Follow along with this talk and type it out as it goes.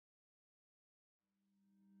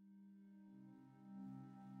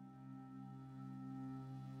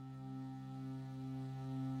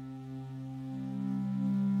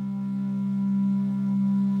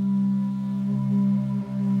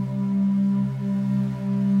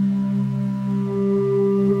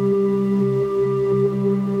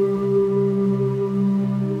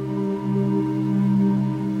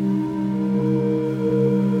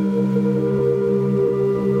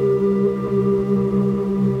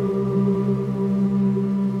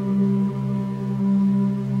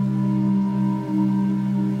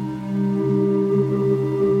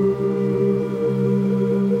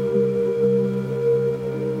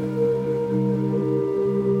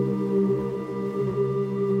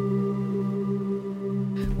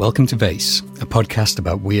Welcome to Vayse, a podcast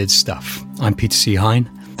about weird stuff. I'm Peter C. Hine.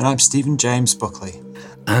 And I'm Stephen James Buckley.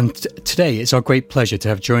 And today it's our great pleasure to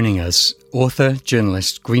have joining us author,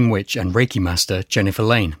 journalist, Green Witch and Reiki master Jennifer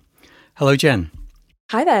Lane. Hello, Jen.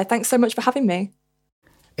 Hi there. Thanks so much for having me.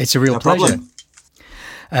 It's a real pleasure.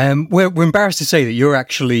 We're embarrassed to say that you're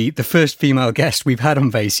actually the first female guest we've had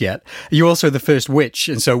on Vayse yet. You're also the first witch,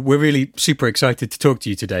 and so we're really super excited to talk to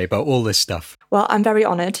you today about all this stuff. Well, I'm very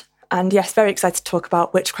honoured. And yes, very excited to talk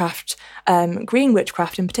about witchcraft, green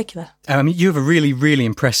witchcraft in particular. You have a really, really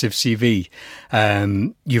impressive CV.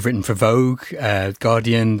 You've written for Vogue,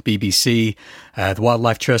 Guardian, BBC, the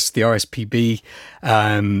Wildlife Trust, the RSPB.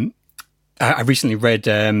 I recently read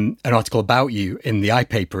an article about you in the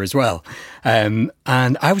iPaper as well. And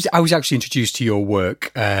I was actually introduced to your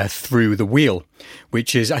work through The Wheel,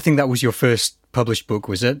 which is, I think that was your first published book,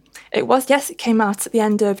 was it? It was, yes. It came out at the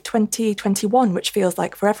end of 2021, which feels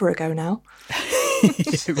like forever ago now.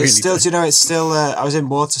 It really it's still, does. it's still. I was in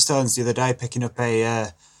Waterstones the other day picking up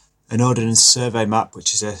an ordnance survey map,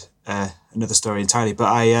 which is another story entirely. But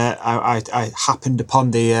I happened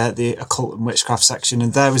upon the occult and witchcraft section,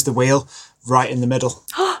 and there was The Wheel right in the middle.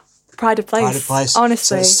 Pride of place. Honestly,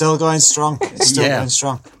 so it's still going strong. Going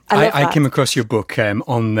strong. I came across your book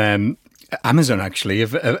on Amazon, actually,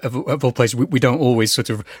 of all places. We don't always sort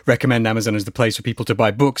of recommend Amazon as the place for people to buy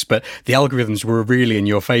books, but the algorithms were really in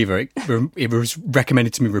your favour. It was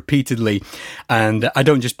recommended to me repeatedly, and I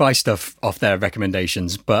don't just buy stuff off their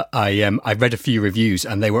recommendations, but I read a few reviews,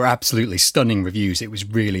 and they were absolutely stunning reviews. It was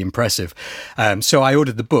really impressive. So I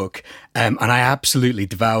ordered the book, and I absolutely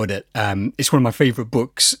devoured it. It's one of my favourite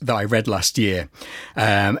books that I read last year.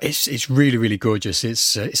 It's really, really gorgeous.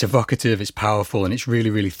 It's evocative, it's powerful, and it's really,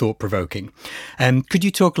 really thought-provoking. Could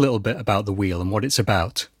you talk a little bit about The Wheel and what it's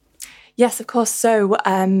about? Yes, of course. So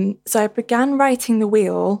I began writing The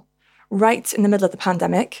Wheel right in the middle of the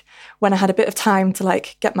pandemic when I had a bit of time to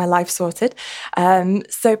get my life sorted.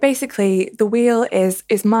 So basically, The Wheel is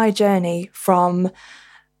my journey from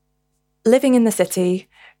living in the city,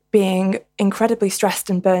 being incredibly stressed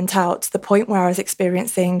and burnt out to the point where I was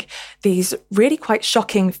experiencing these really quite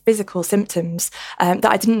shocking physical symptoms that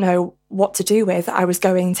I didn't know what to do with. I was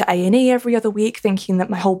going to A&E every other week thinking that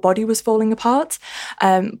my whole body was falling apart.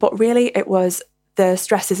 But really it was the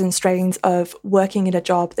stresses and strains of working in a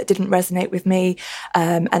job that didn't resonate with me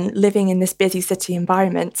and living in this busy city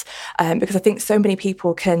environment, because I think so many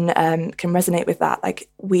people can resonate with that.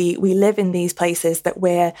 We live in these places that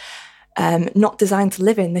we're not designed to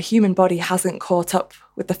live in. The human body hasn't caught up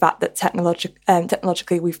with the fact that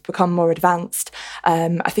technologically we've become more advanced.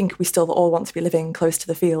 I think we still all want to be living close to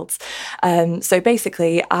the fields. So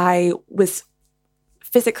basically, I was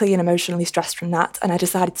physically and emotionally stressed from that, and I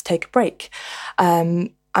decided to take a break.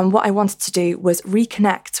 And what I wanted to do was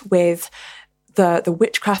reconnect with the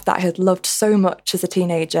witchcraft that I had loved so much as a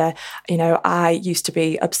teenager. I used to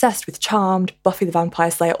be obsessed with Charmed, Buffy the Vampire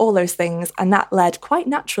Slayer, all those things, and that led quite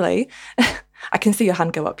naturally. I can see your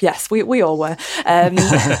hand go up. Yes, we all were.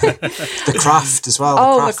 The Craft as well.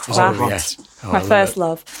 The Craft. Oh, yes. My first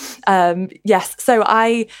love. Yes. So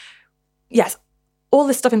all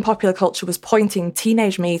this stuff in popular culture was pointing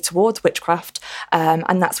teenage me towards witchcraft,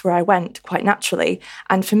 and that's where I went quite naturally.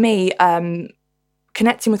 And for me,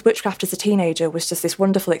 connecting with witchcraft as a teenager was just this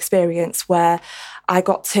wonderful experience where I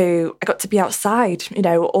got to be outside,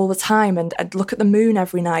 all the time and look at the moon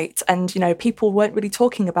every night. And, people weren't really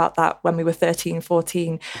talking about that when we were 13,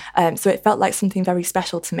 14. So it felt like something very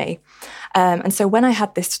special to me. And so when I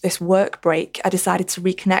had this work break, I decided to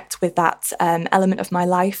reconnect with that element of my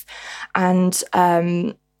life, and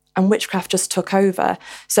witchcraft just took over.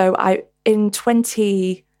 So in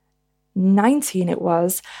 2019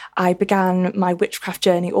 I began my witchcraft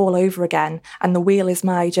journey all over again, and The Wheel is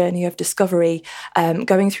my journey of discovery,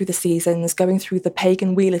 going through the seasons, going through the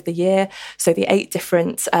pagan wheel of the year, so the 8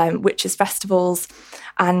 different witches' festivals,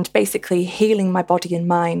 and basically healing my body and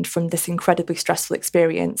mind from this incredibly stressful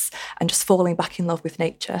experience and just falling back in love with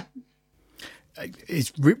nature.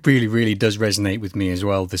 It really, really does resonate with me as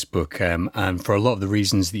well, this book, and for a lot of the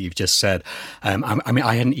reasons that you've just said.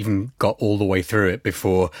 I hadn't even got all the way through it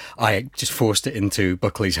before I just forced it into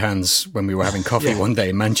Buckley's hands when we were having coffee one day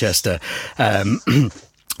in Manchester.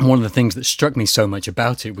 One of the things that struck me so much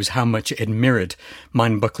about it was how much it had mirrored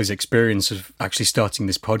mine and Buckley's experience of actually starting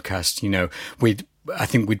this podcast. I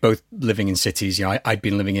think we'd both living in cities. I'd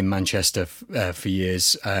been living in Manchester for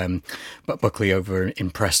years, but Buckley over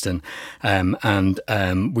in Preston, and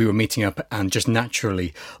we were meeting up and just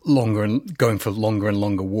naturally going for longer and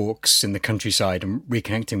longer walks in the countryside and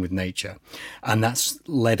reconnecting with nature, and that's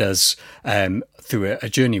led us through a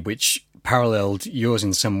journey which paralleled yours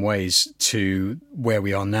in some ways to where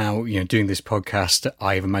we are now, doing this podcast.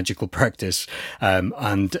 I have a magical practice,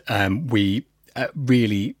 and we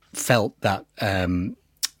really felt that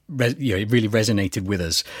it really resonated with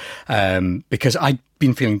us, because I'd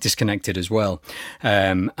been feeling disconnected as well,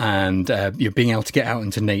 and being able to get out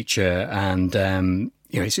into nature and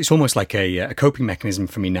it's almost like a coping mechanism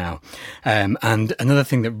for me now. And another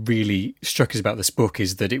thing that really struck us about this book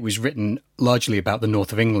is that it was written largely about the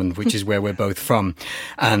north of England, which is where we're both from.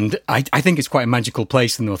 And I think it's quite a magical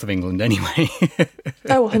place, the north of England, anyway.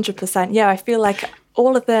 Oh, 100%. Yeah, I feel like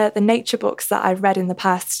all of the nature books that I've read in the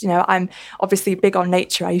past, I'm obviously big on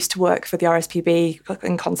nature. I used to work for the RSPB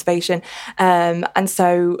in conservation. And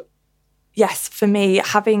so, yes, for me,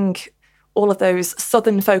 having all of those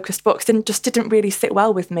southern focused books didn't really sit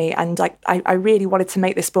well with me. And I really wanted to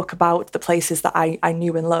make this book about the places that I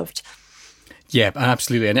knew and loved. Yeah,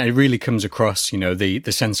 absolutely. And it really comes across, the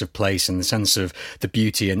sense of place and the sense of the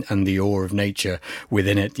beauty and the awe of nature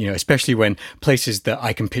within it, especially when places that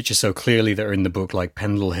I can picture so clearly that are in the book, like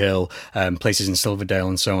Pendle Hill, places in Silverdale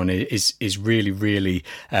and so on, is really, really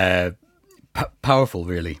powerful,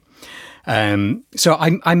 really. So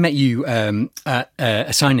I met you at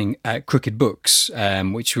a signing at Crooked Books,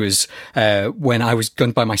 which was when I was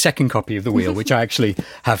going to buy my second copy of The Wheel, which I actually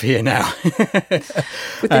have here now.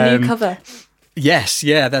 With the new cover. Yes,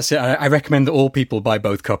 yeah, that's it. I recommend that all people buy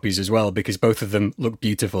both copies as well, because both of them look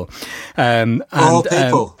beautiful. All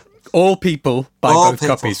people. All people buy both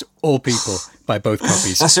copies. All people buy both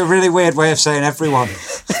copies. That's a really weird way of saying everyone.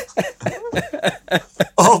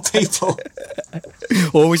 All people.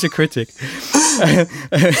 Always a critic.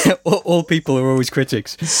 All people are always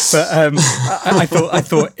critics. But I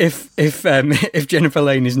thought if Jennifer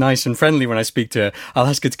Lane is nice and friendly when I speak to her, I'll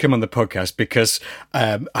ask her to come on the podcast, because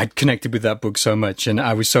I'd connected with that book so much, and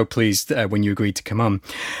I was so pleased when you agreed to come on.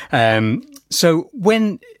 So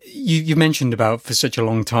when you mentioned about for such a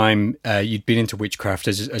long time you'd been into witchcraft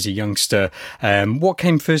as a youngster, what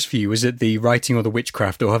came first for you? Was it the writing or the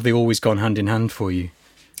witchcraft, or have they always gone hand in hand for you?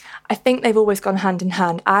 I think they've always gone hand in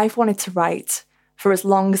hand. I've wanted to write for as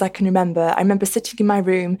long as I can remember. I remember sitting in my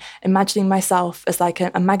room, imagining myself as like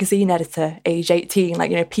a magazine editor, age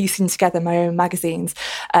 18, piecing together my own magazines.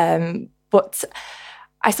 But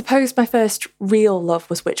I suppose my first real love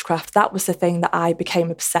was witchcraft. That was the thing that I became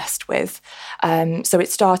obsessed with. So it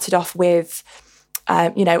started off with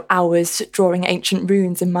hours drawing ancient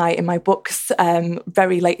runes in my books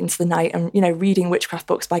very late into the night, and reading witchcraft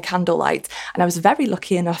books by candlelight. And I was very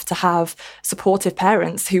lucky enough to have supportive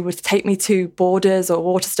parents who would take me to Borders or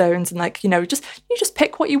Waterstones and just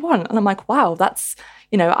pick what you want. And I'm like, wow, that's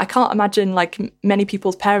I can't imagine many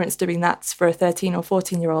people's parents doing that for a 13 or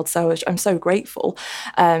 14-year-old. So I'm so grateful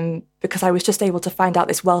because I was just able to find out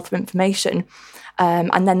this wealth of information.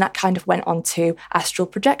 And then that kind of went on to astral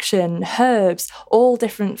projection, herbs, all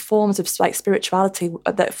different forms of spirituality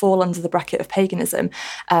that fall under the bracket of paganism.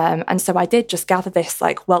 And so I did just gather this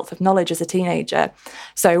wealth of knowledge as a teenager.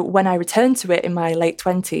 So when I returned to it in my late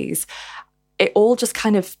 20s, it all just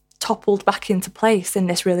kind of toppled back into place in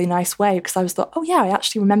this really nice way, because I was thought, oh yeah, I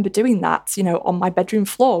actually remember doing that, on my bedroom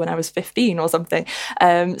floor when I was 15 or something.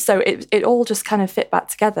 So it all just kind of fit back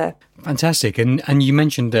together. Fantastic. And you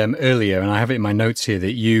mentioned earlier, and I have it in my notes here,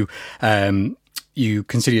 that you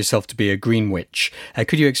consider yourself to be a green witch.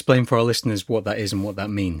 Could you explain for our listeners what that is and what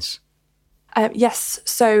that means? Yes.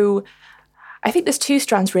 So I think there's two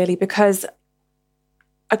strands really, because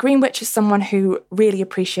a green witch is someone who really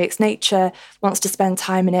appreciates nature, wants to spend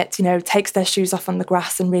time in it, takes their shoes off on the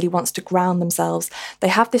grass and really wants to ground themselves. They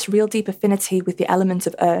have this real deep affinity with the element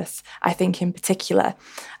of earth, I think in particular.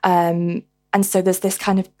 And so there's this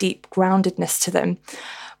kind of deep groundedness to them.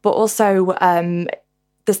 But also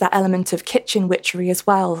there's that element of kitchen witchery as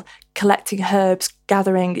well, collecting herbs,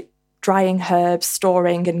 gathering, drying herbs,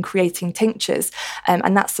 storing and creating tinctures.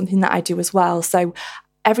 And that's something that I do as well. So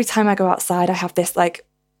every time I go outside, I have this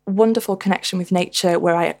wonderful connection with nature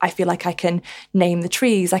where I feel like I can name the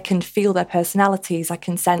trees, I can feel their personalities, I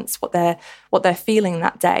can sense what they're feeling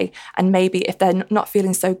that day. And maybe if they're not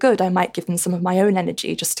feeling so good, I might give them some of my own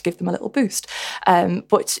energy just to give them a little boost.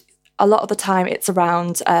 But a lot of the time it's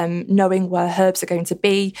around knowing where herbs are going to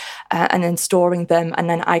be and then storing them. And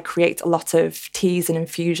then I create a lot of teas and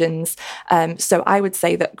infusions. So I would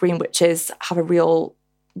say that green witches have a real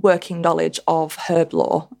working knowledge of herb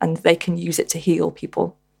lore, and they can use it to heal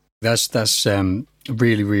people. That's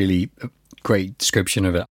really, really great description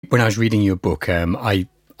of it. When I was reading your book, I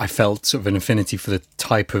felt sort of an affinity for the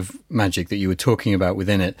type of magic that you were talking about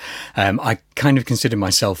within it. I kind of considered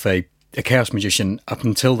myself a chaos magician up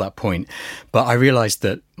until that point, but I realised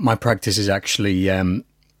that my practice is actually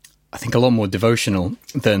I think, a lot more devotional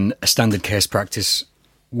than a standard chaos practice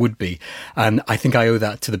would be. And I think I owe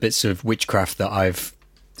that to the bits of witchcraft that I've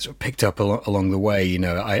sort of picked up along the way. You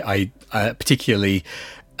know, I particularly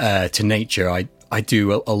to nature, I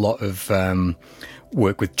do a lot of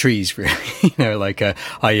work with trees, really. You know, like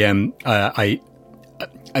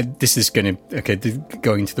this is going to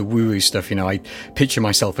go into the woo-woo stuff. You know, I picture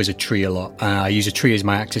myself as a tree a lot. I use a tree as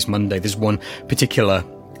my Axis Monday. There's one particular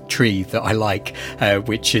tree that I like,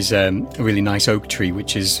 which is a really nice oak tree,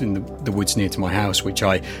 which is in the woods near to my house, which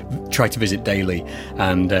I try to visit daily,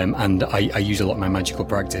 and I use a lot in my magical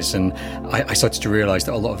practice. And I started to realise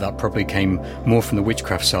that a lot of that probably came more from the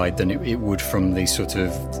witchcraft side than it would from the sort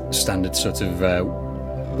of standard sort of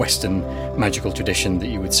Western magical tradition that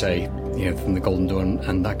you would say, you know, from the Golden Dawn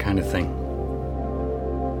and that kind of thing.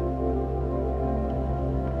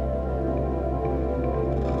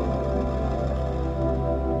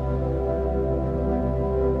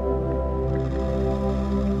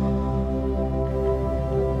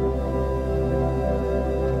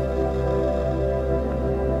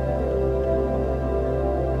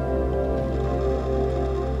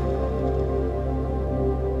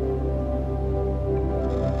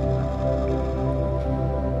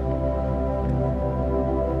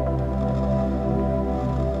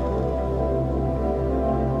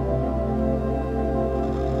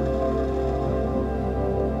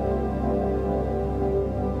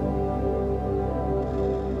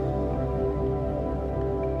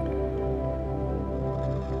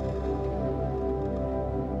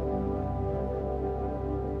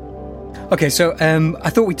 Okay, so I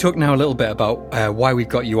thought we'd talk now a little bit about why we've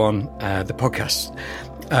got you on the podcast.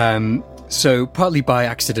 So partly by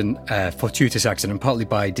accident, fortuitous accident, partly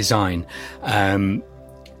by design. We're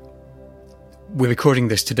recording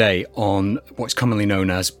this today on what's commonly known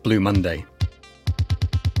as Blue Monday.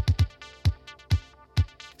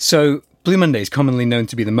 So Blue Monday is commonly known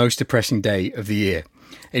to be the most depressing day of the year.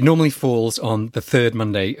 It normally falls on the third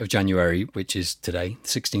Monday of January, which is today,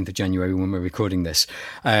 16th of January, when we're recording this.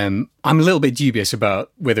 I'm a little bit dubious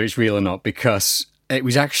about whether it's real or not, because it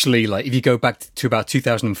was actually, like, if you go back to about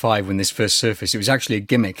 2005 when this first surfaced, it was actually a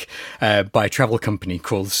gimmick by a travel company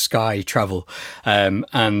called Sky Travel.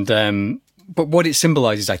 But what it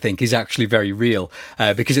symbolises, I think, is actually very real,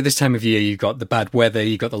 because at this time of year, you've got the bad weather,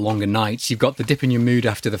 you've got the longer nights, you've got the dip in your mood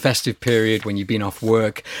after the festive period when you've been off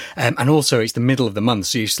work, and also it's the middle of the month,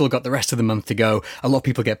 so you've still got the rest of the month to go. A lot of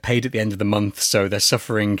people get paid at the end of the month, so they're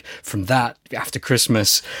suffering from that after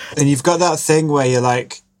Christmas. And you've got that thing where you're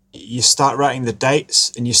like, you start writing the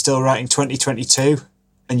dates and you're still writing 2022,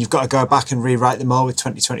 and you've got to go back and rewrite them all with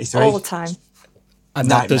 2023. All the time. And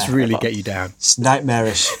that does really get you down. It's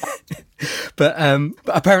nightmarish. But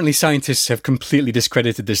apparently scientists have completely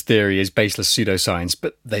discredited this theory as baseless pseudoscience,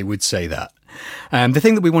 but they would say that. The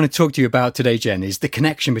thing that we want to talk to you about today, Jen, is the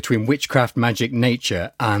connection between witchcraft, magic,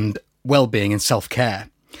 nature, and well-being and self-care.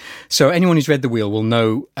 So anyone who's read The Wheel will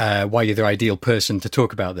know why you're the ideal person to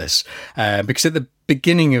talk about this. Because at the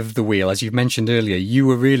beginning of The Wheel, as you've mentioned earlier, you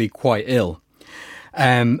were really quite ill.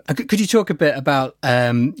 Could you talk a bit about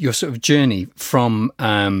your sort of journey from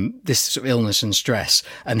this sort of illness and stress,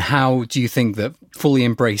 and how do you think that fully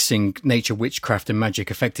embracing nature, witchcraft and magic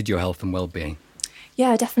affected your health and well-being?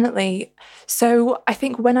 Yeah, definitely. So I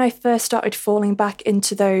think when I first started falling back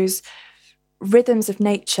into those rhythms of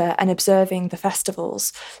nature and observing the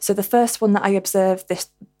festivals, so the first one that I observed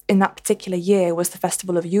in that particular year was the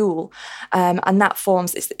Festival of Yule, and that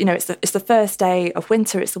forms, it's the first day of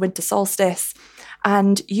winter, it's the winter solstice.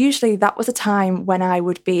 And usually that was a time when I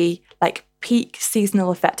would be like peak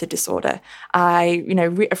seasonal affective disorder. I,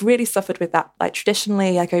 have really suffered with that, like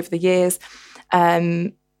traditionally, like over the years,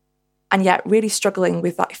 and yet really struggling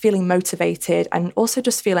with like feeling motivated and also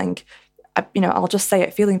just feeling, I'll just say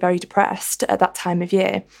it, feeling very depressed at that time of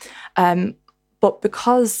year. But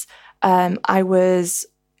because I was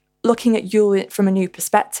looking at Yule from a new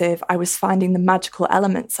perspective, I was finding the magical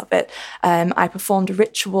elements of it. I performed a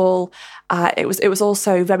ritual. It was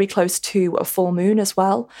also very close to a full moon as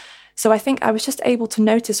well. So I think I was just able to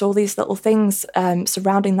notice all these little things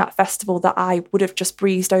surrounding that festival that I would have just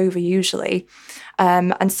breezed over usually.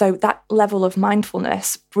 And so that level of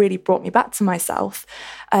mindfulness really brought me back to myself.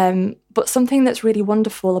 But something that's really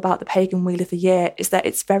wonderful about the Pagan Wheel of the Year is that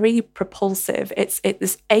it's very propulsive.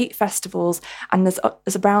 There's 8 festivals and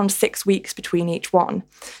there's around 6 weeks between each one.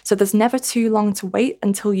 So there's never too long to wait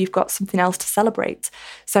until you've got something else to celebrate.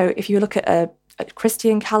 So if you look at a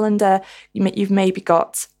Christian calendar, you've maybe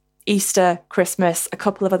got Easter, Christmas, a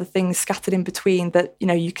couple of other things scattered in between that,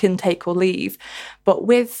 you can take or leave. But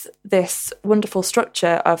with this wonderful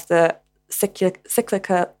structure of the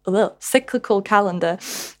cyclical calendar,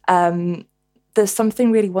 there's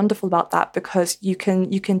something really wonderful about that, because you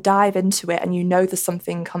can dive into it and you know there's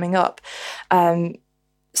something coming up.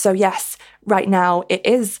 So yes, right now it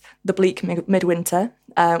is the bleak midwinter.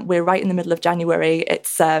 We're right in the middle of January.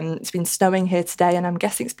 It's been snowing here today, and I'm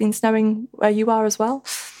guessing it's been snowing where you are as well.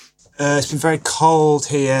 It's been very cold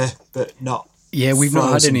here, but not. Yeah, we've frozen.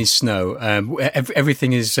 not had any snow.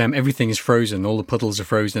 Everything is frozen. All the puddles are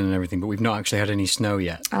frozen and everything, but we've not actually had any snow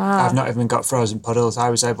yet. I've not even got frozen puddles. I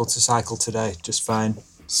was able to cycle today just fine,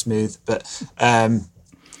 smooth. But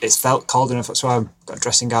it's felt cold enough. That's why I've got a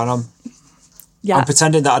dressing gown on. Yeah. I'm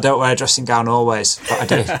pretending that I don't wear a dressing gown always, but I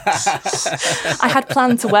do. I had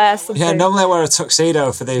planned to wear something. Yeah, normally I wear a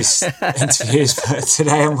tuxedo for these interviews, but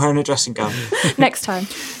today I'm wearing a dressing gown. Next time.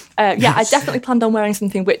 Yeah, I definitely planned on wearing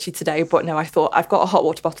something witchy today, but no, I thought I've got a hot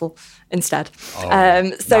water bottle instead.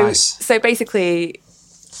 Nice. So basically,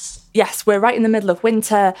 yes, we're right in the middle of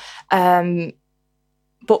winter, but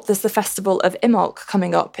there's the festival of Imbolc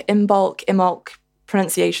coming up. Imbolc,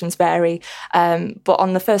 pronunciations vary, but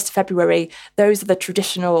on the 1st of February,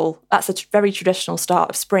 that's a very traditional start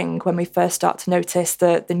of spring, when we first start to notice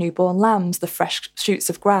the newborn lambs, the fresh shoots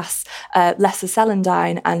of grass, lesser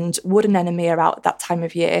celandine and wood anemone are out at that time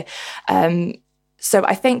of year. So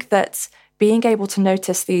I think that being able to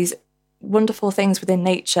notice these wonderful things within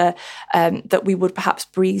nature that we would perhaps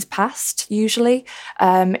breeze past usually,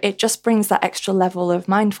 it just brings that extra level of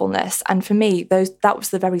mindfulness. And for me, that was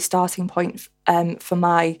the very starting point for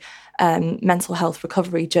my mental health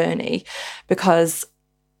recovery journey, because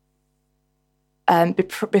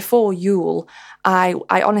before Yule, I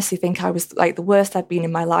honestly think I was like the worst I'd been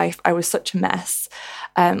in my life. I was such a mess.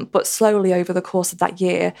 But slowly over the course of that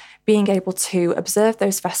year, being able to observe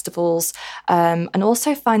those festivals and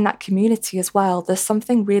also find that community as well. There's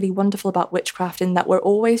something really wonderful about witchcraft in that we're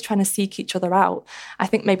always trying to seek each other out. I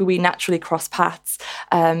think maybe we naturally cross paths.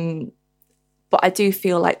 But I do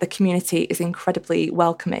feel like the community is incredibly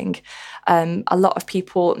welcoming. A lot of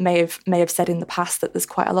people may have said in the past that there's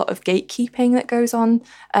quite a lot of gatekeeping that goes on,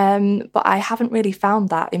 but I haven't really found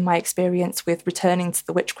that in my experience with returning to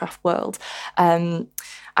the witchcraft world.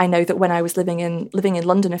 I know that when I was living in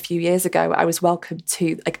London a few years ago, I was welcomed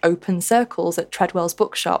to like open circles at Treadwell's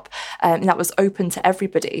bookshop, and that was open to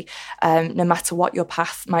everybody, no matter what your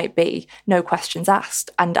path might be, no questions asked.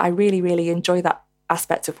 And I really, really enjoy that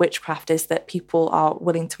aspect of witchcraft, is that people are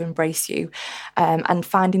willing to embrace you, and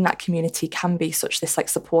finding that community can be such this like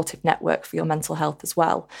supportive network for your mental health as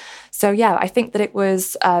well. So yeah, I think that it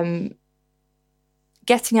was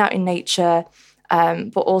getting out in nature,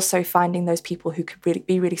 but also finding those people who could really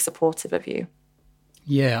be really supportive of you.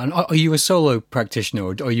 Yeah, and are you a solo practitioner,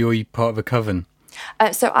 or are you part of a coven?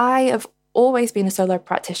 So I have always been a solo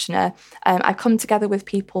practitioner. I come together with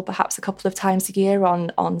people perhaps a couple of times a year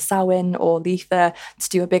on Samhain or Letha to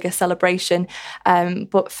do a bigger celebration.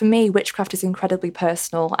 But for me, witchcraft is incredibly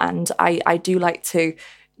personal, and I do like to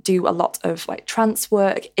do a lot of like trance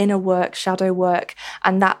work, inner work, shadow work,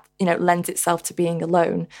 and that, lends itself to being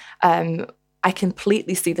alone. I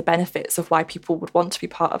completely see the benefits of why people would want to be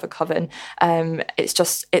part of a coven.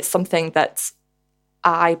 It's something that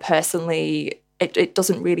I personally, it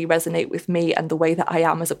doesn't really resonate with me and the way that I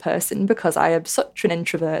am as a person, because I am such an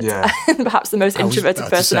introvert, perhaps the most introverted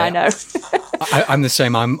person I know. I'm the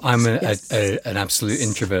same. I'm an absolute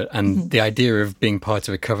introvert, and the idea of being part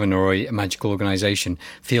of a coven or a magical organisation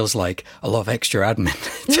feels like a lot of extra admin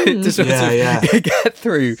to sort of get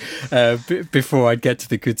through before I'd get to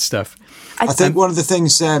the good stuff. I think one of the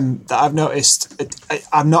things that I've noticed,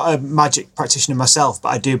 I'm not a magic practitioner myself, but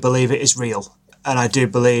I do believe it is real. And I do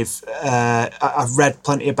believe, I've read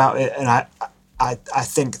plenty about it, and I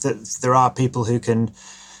think that there are people who can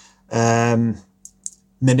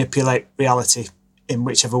manipulate reality in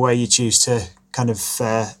whichever way you choose to kind of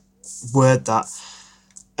word that.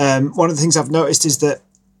 One of the things I've noticed is that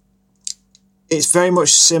it's very much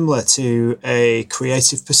similar to a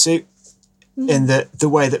creative pursuit in the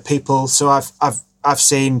way that people. So I've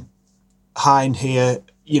seen Hein here,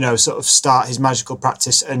 sort of start his magical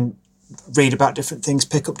practice and read about different things,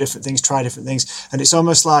 pick up different things, try different things. And it's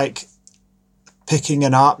almost like picking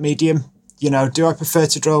an art medium. Do I prefer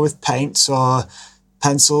to draw with paints or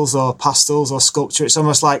pencils or pastels or sculpture? It's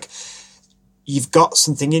almost like you've got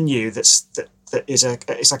something in you that is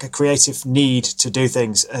it's like a creative need to do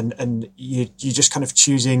things, and you're just kind of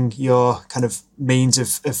choosing your kind of means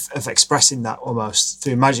of expressing that almost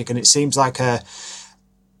through magic. And it seems like a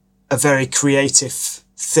very creative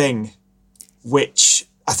thing, which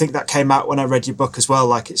I think that came out when I read your book as well.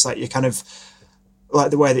 Like, it's like you kind of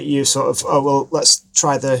like the way that you sort of, let's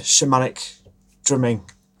try the shamanic drumming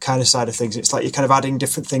kind of side of things. It's like you're kind of adding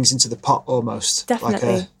different things into the pot almost.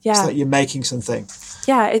 Definitely, It's like you're making something.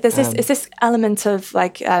 Yeah, there's this element of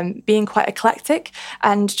like being quite eclectic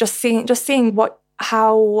and just seeing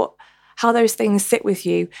how those things sit with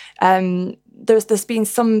you. There's been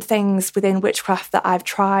some things within witchcraft that I've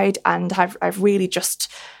tried and I've really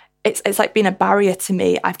just. It's like been a barrier to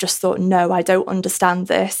me. I've just thought, no, I don't understand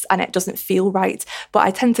this and it doesn't feel right. But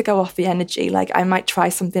I tend to go off the energy. Like I might try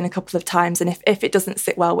something a couple of times and if it doesn't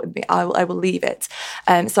sit well with me, I will leave it.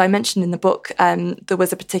 So I mentioned in the book, there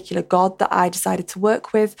was a particular god that I decided to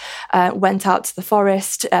work with, went out to the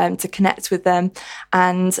forest to connect with them,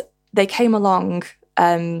 and they came along.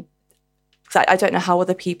 I don't know how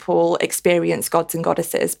other people experience gods and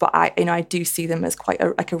goddesses, but I do see them as quite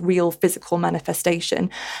a real physical manifestation.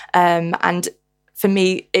 And for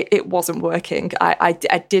me, it wasn't working.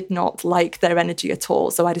 I did not like their energy at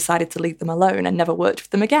all, so I decided to leave them alone and never worked with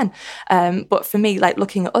them again. But for me, like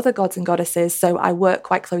looking at other gods and goddesses, so I work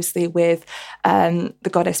quite closely with the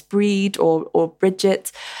goddess Breed or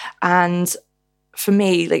Bridget, and for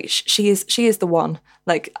me, like she is the one.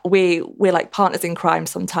 Like we're like partners in crime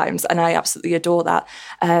sometimes, and I absolutely adore that.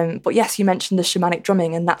 But yes, you mentioned the shamanic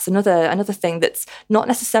drumming, and that's another thing that's not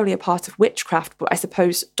necessarily a part of witchcraft, but I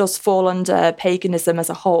suppose does fall under paganism as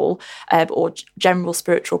a whole, or general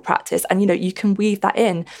spiritual practice. And you can weave that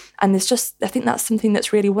in, and I think that's something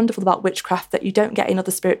that's really wonderful about witchcraft that you don't get in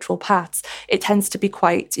other spiritual paths. It tends to be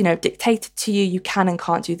quite dictated to you. You can and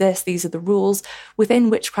can't do this. These are the rules. Within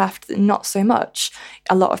witchcraft, not so much.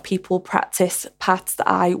 A lot of people practice paths that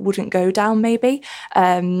I wouldn't go down, maybe.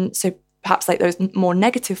 So perhaps like those more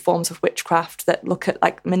negative forms of witchcraft that look at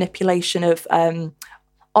like manipulation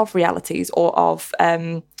of realities or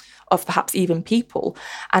of perhaps even people.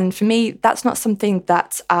 And for me, that's not something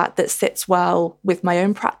that sits well with my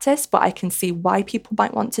own practice, but I can see why people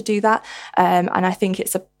might want to do that. And I think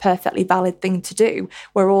it's a perfectly valid thing to do.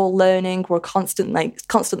 We're all learning, we're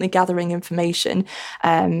constantly gathering information.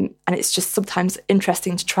 And it's just sometimes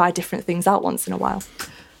interesting to try different things out once in a while.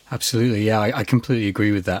 Absolutely, yeah, I completely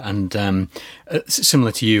agree with that. And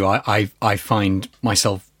similar to you, I find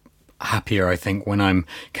myself happier, I think, when I'm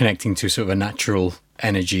connecting to sort of a natural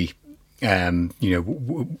energy, when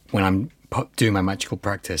I'm doing my magical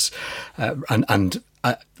practice. And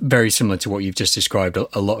very similar to what you've just described,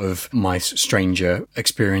 a lot of my stranger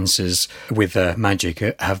experiences with magic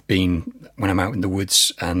have been when I'm out in the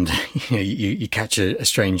woods and you catch a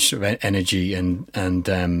strange sort of energy and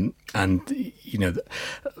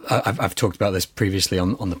I've talked about this previously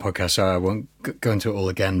on the podcast, so I won't go into it all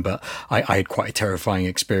again, but I had quite a terrifying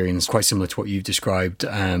experience, quite similar to what you've described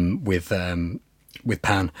with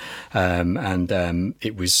Pan, and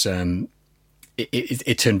it was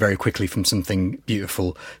it turned very quickly from something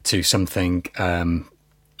beautiful to something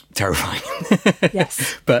terrifying.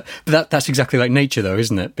 Yes. But that's exactly like nature, though,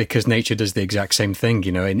 isn't it? Because nature does the exact same thing.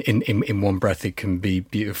 In one breath it can be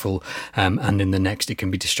beautiful, and in the next it can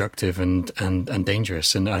be destructive and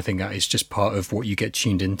dangerous. And I think that is just part of what you get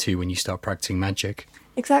tuned into when you start practicing magic.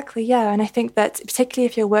 Exactly, yeah. And I think that particularly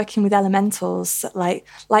if you're working with elementals like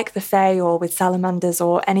the Fae or with salamanders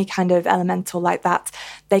or any kind of elemental like that,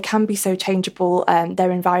 they can be so changeable.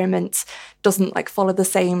 Their environment doesn't like follow the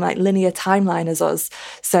same like linear timeline as us.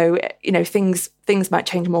 So, things might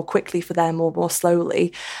change more quickly for them or more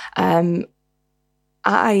slowly.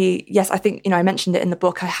 I think, I mentioned it in the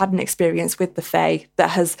book, I had an experience with the Fae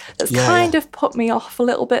that's kind of put me off a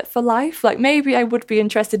little bit for life. Like maybe I would be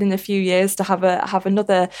interested in a few years to have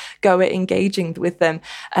another go at engaging with them.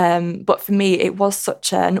 But for me, it was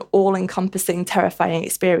such an all-encompassing, terrifying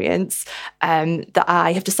experience that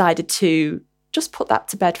I have decided to just put that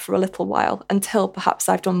to bed for a little while until perhaps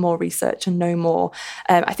I've done more research and know more.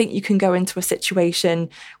 I think you can go into a situation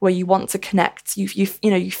where you want to connect, you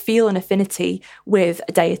feel an affinity with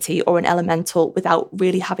a deity or an elemental without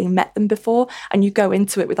really having met them before, and you go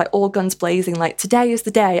into it with like all guns blazing, like today is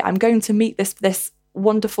the day I'm going to meet this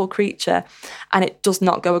wonderful creature, and it does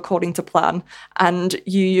not go according to plan, and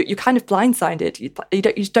you're kind of blindsided. You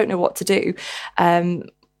just don't know what to do.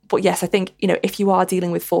 But yes, I think, if you are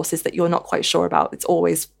dealing with forces that you're not quite sure about, it's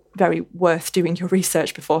always very worth doing your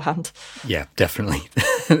research beforehand. Yeah, definitely.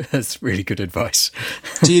 That's really good advice.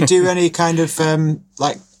 Do you do any kind of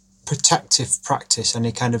protective practice,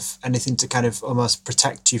 anything to kind of almost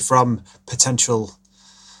protect you from potential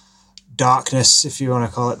darkness, if you want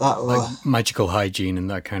to call it that? Or like magical hygiene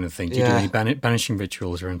and that kind of thing. Do you do any banishing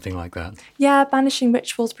rituals or anything like that? Yeah, banishing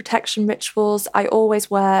rituals, protection rituals. I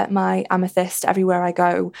always wear my amethyst everywhere I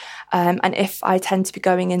go. And if I tend to be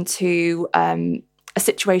going into a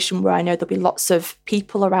situation where I know there'll be lots of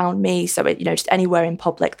people around me. So, just anywhere in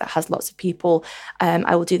public that has lots of people,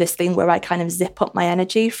 I will do this thing where I kind of zip up my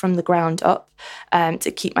energy from the ground up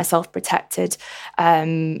to keep myself protected,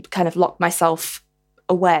 kind of lock myself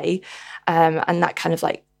away. And that kind of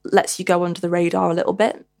like lets you go under the radar a little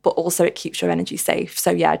bit, but also it keeps your energy safe. So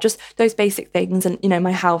yeah, just those basic things. And,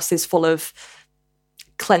 my house is full of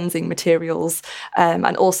cleansing materials,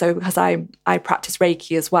 and also because I practice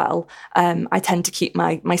Reiki as well, I tend to keep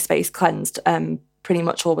my space cleansed pretty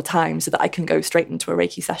much all the time so that I can go straight into a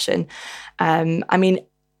Reiki session. I'm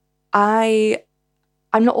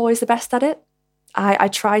not always the best at it. I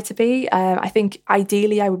try to be. I think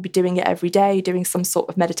ideally I would be doing it every day, doing some sort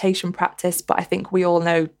of meditation practice, but I think we all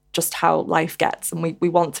know just how life gets, and we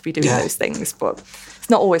want to be doing those things, but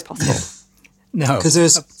it's not always possible. No. Because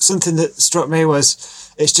there's something that struck me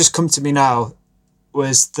it's just come to me now,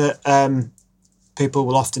 was that people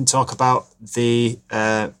will often talk about the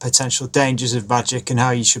potential dangers of magic and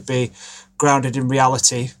how you should be grounded in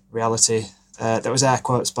reality. That was air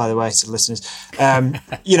quotes, by the way, to the listeners.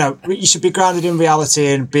 You should be grounded in reality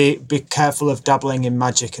and be careful of dabbling in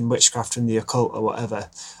magic and witchcraft and the occult or whatever.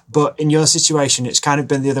 But in your situation, it's kind of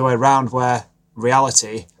been the other way around, where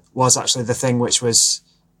reality was actually the thing which was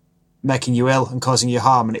making you ill and causing you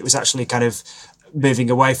harm. And it was actually kind of moving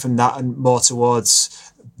away from that and more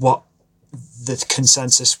towards what the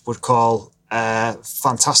consensus would call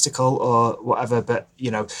fantastical or whatever. But,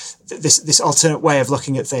 this alternate way of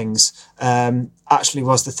looking at things actually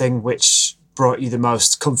was the thing which brought you the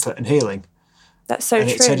most comfort and healing. That's so true.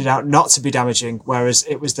 And it turned out not to be damaging, whereas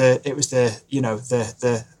it was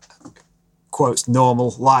the quote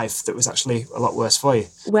normal life that was actually a lot worse for you.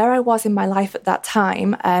 Where I was in my life at that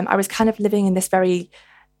time, I was kind of living in this very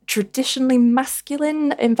traditionally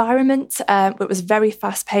masculine environment. It was very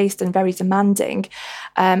fast-paced and very demanding.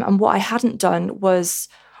 And what I hadn't done was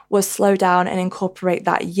slow down and incorporate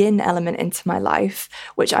that yin element into my life,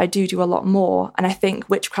 which I do a lot more. And I think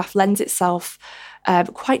witchcraft lends itself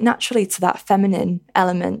quite naturally to that feminine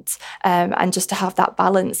element, and just to have that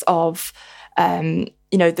balance of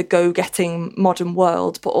the go-getting modern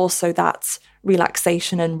world, but also that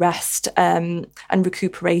relaxation and rest and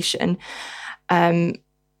recuperation.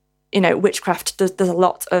 Witchcraft, there's a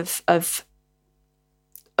lot of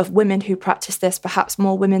women who practice this, perhaps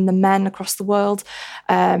more women than men across the world.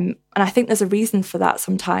 And I think there's a reason for that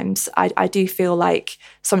sometimes. I do feel like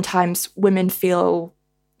sometimes women feel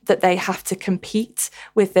that they have to compete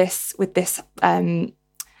with this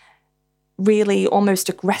really almost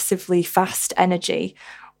aggressively fast energy,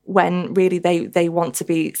 when really they want to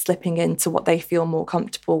be slipping into what they feel more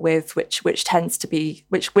comfortable with, which tends to be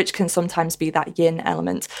which can sometimes be that yin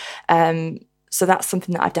element. So that's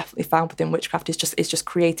something that I've definitely found within witchcraft is just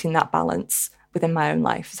creating that balance within my own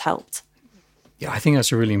life has helped. Yeah, I think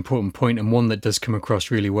that's a really important point, and one that does come across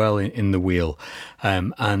really well in the wheel.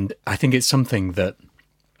 And I think it's something that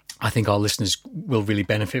I think our listeners will really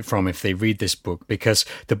benefit from if they read this book, because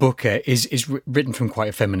the book is written from quite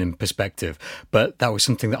a feminine perspective. But that was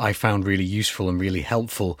something that I found really useful and really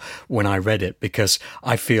helpful when I read it, because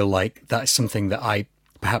I feel like that's something that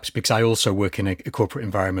perhaps because I also work in a corporate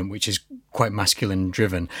environment which is quite masculine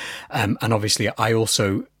driven. And obviously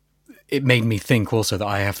it made me think also that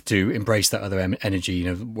I have to embrace that other energy,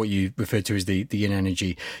 what you referred to as the yin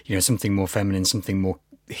energy, something more feminine, something more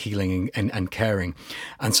healing and caring,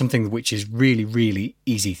 and something which is really, really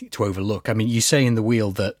easy to overlook. I mean, you say in the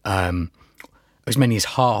wheel that as many as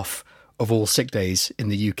half of all sick days in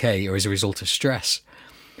the UK are as a result of stress,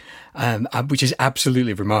 which is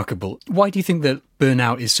absolutely remarkable. Why do you think that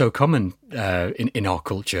burnout is so common in our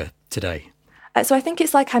culture today? So I think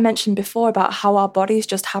it's like I mentioned before about how our bodies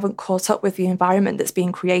just haven't caught up with the environment that's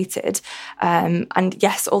being created. And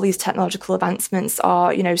yes, all these technological advancements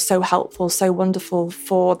are, so helpful, so wonderful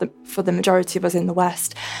for the majority of us in the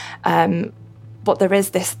West. But there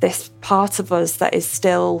is this part of us that is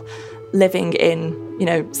still living in,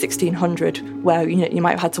 1600, where, you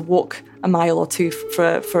might have had to walk a mile or two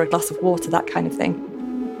for a glass of water, that kind of thing.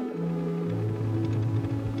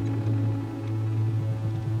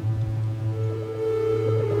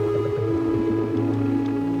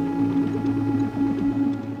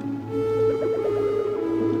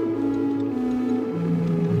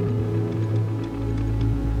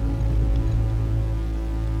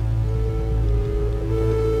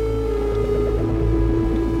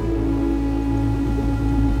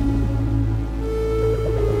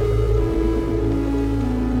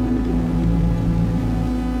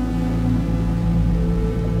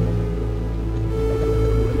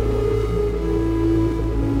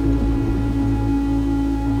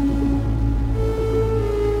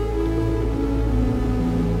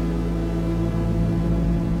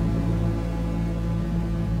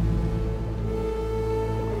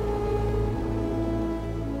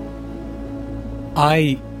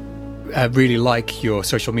 I really like your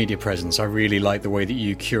social media presence. I really like the way that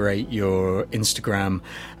you curate your Instagram,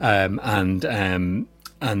 and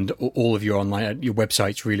all of your online, your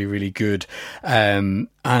website's really, really good. It's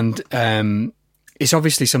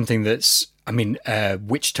obviously something that's,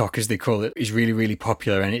 witch talk, as they call it, is really, really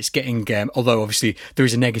popular, and it's getting, although obviously there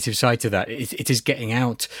is a negative side to that, it is getting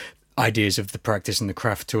out ideas of the practice and the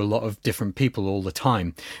craft to a lot of different people all the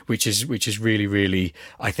time, which is really, really,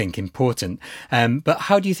 I think, important. But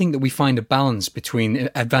how do you think that we find a balance between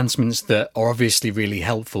advancements that are obviously really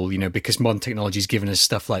helpful, because modern technology has given us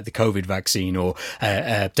stuff like the COVID vaccine or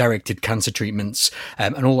directed cancer treatments,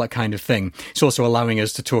 and all that kind of thing. It's also allowing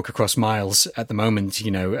us to talk across miles at the moment,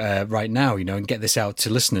 right now, and get this out to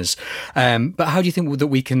listeners. But how do you think that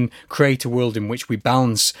we can create a world in which we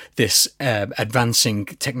balance this advancing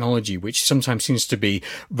technology, which sometimes seems to be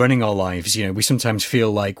running our lives? We sometimes feel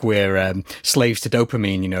like we're slaves to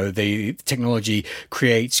dopamine. The technology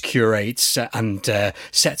creates, curates, and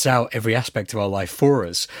sets out every aspect of our life for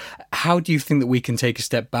us. How do you think that we can take a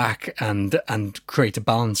step back and create a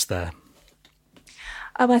balance there?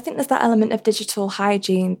 I think there's that element of digital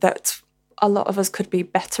hygiene that a lot of us could be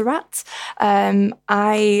better at.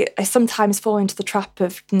 I sometimes fall into the trap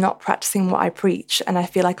of not practicing what I preach, and I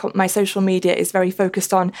feel like my social media is very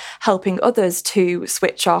focused on helping others to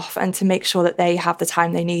switch off and to make sure that they have the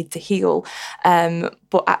time they need to heal.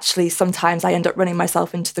 But actually, sometimes I end up running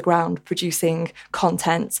myself into the ground producing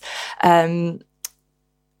content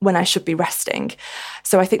when I should be resting.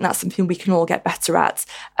 So I think that's something we can all get better at.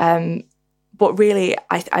 But really,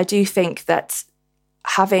 I do think that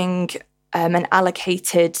having an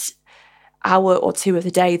allocated hour or two of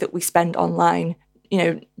the day that we spend online,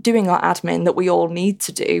 doing our admin that we all need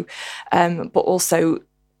to do, but also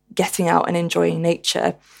getting out and enjoying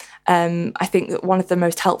nature. I think that one of the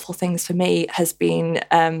most helpful things for me has been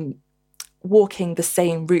walking the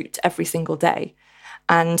same route every single day.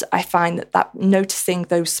 And I find that noticing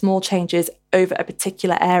those small changes over a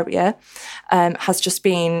particular area has just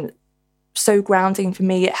been so grounding for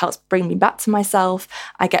me. It helps bring me back to myself.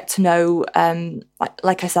 I get to know,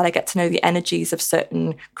 like I said, I get to know the energies of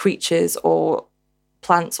certain creatures or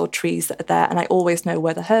plants or trees that are there, and I always know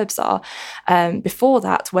where the herbs are. Before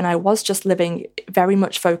that, when I was just living very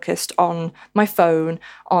much focused on my phone,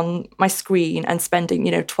 on my screen, and spending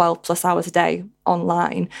 12 plus hours a day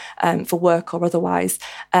online for work or otherwise,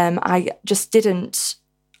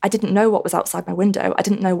 I didn't know what was outside my window. I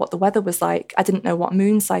didn't know what the weather was like. I didn't know what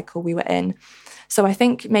moon cycle we were in. So I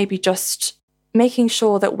think maybe just making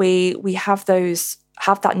sure that we have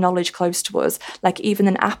that knowledge close to us, like even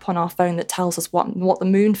an app on our phone that tells us what the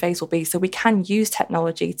moon phase will be, so we can use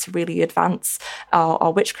technology to really advance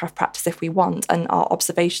our witchcraft practice if we want, and our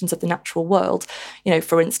observations of the natural world.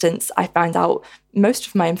 For instance, I found out most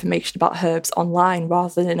of my information about herbs online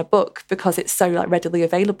rather than in a book, because it's so readily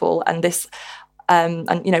available. And this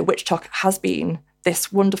Witch Talk has been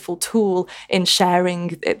this wonderful tool in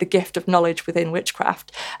sharing the gift of knowledge within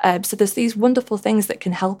witchcraft. So there's these wonderful things that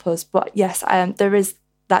can help us. But yes, there is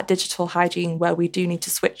that digital hygiene where we do need to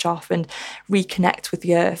switch off and reconnect with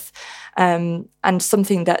the earth. And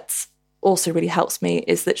something that also really helps me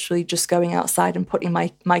is literally just going outside and putting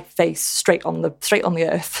my face straight on the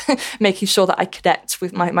earth, making sure that I connect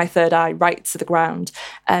with my third eye right to the ground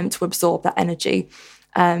to absorb that energy.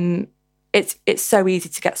 It's so easy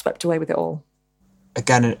to get swept away with it all.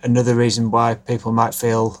 Again, another reason why people might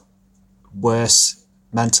feel worse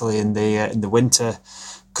mentally in the winter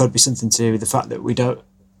could be something to do with the fact that we don't,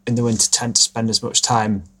 in the winter, tend to spend as much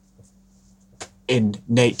time in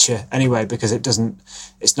nature anyway, because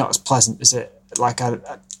it's not as pleasant, is it? Like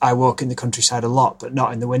I walk in the countryside a lot, but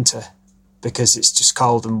not in the winter, because it's just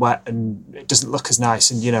cold and wet and it doesn't look as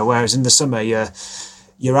nice. And whereas in the summer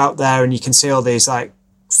you're out there and you can see all these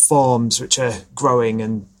forms which are growing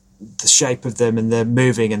and the shape of them, and they're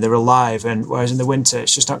moving and they're alive, and whereas in the winter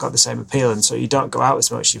it's just not got the same appeal, and so you don't go out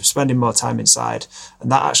as much, you're spending more time inside,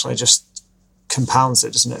 and that actually just compounds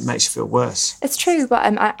it, doesn't it? It makes you feel worse. It's true, but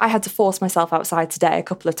I had to force myself outside today a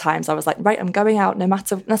couple of times. I was like, right, I'm going out no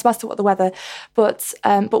matter what the weather. But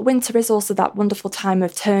winter is also that wonderful time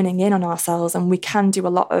of turning in on ourselves, and we can do a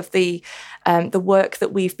lot of the work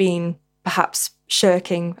that we've been perhaps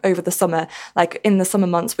shirking over the summer. Like in the summer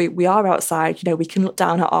months, we are outside. We can look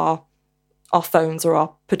down at our phones or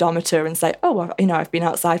our pedometer and say, oh, I've been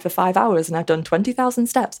outside for 5 hours and I've done 20,000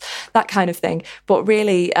 steps, that kind of thing. But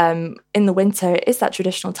really, in the winter, it is that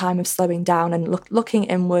traditional time of slowing down and looking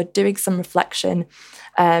inward, doing some reflection.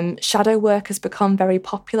 Shadow work has become very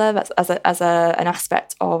popular as an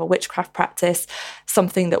aspect of a witchcraft practice,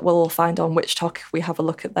 something that we'll all find on Witch Talk if we have a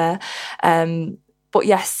look at there. But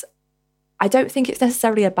yes, I don't think it's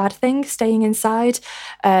necessarily a bad thing staying inside,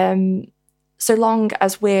 so long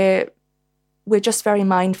as we're just very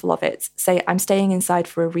mindful of it. Say, I'm staying inside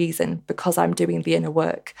for a reason because I'm doing the inner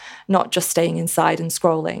work, not just staying inside and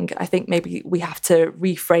scrolling. I think maybe we have to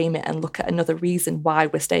reframe it and look at another reason why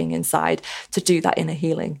we're staying inside to do that inner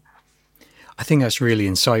healing. I think that's really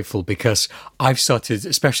insightful, because I've started,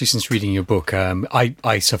 especially since reading your book,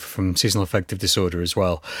 I suffer from seasonal affective disorder as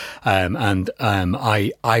well.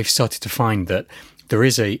 I've started to find that there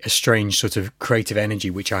is a strange sort of creative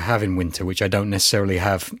energy which I have in winter, which I don't necessarily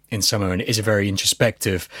have in summer. And it is a very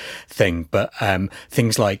introspective thing. But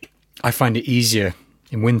things like, I find it easier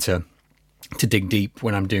in winter to dig deep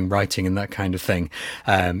when I'm doing writing and that kind of thing.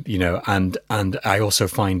 And I also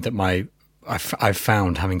find that I've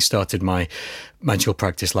found, having started my magical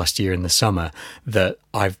practice last year in the summer, that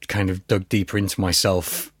I've kind of dug deeper into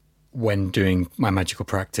myself when doing my magical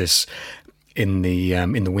practice in the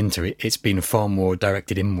winter. It's been far more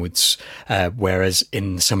directed inwards, whereas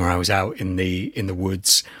in the summer I was out in the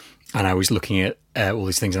woods and I was looking at all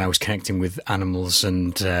these things, and I was connecting with animals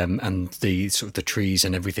and the sort of the trees,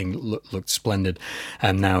 and everything looked splendid.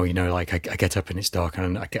 And now, I get up and it's dark,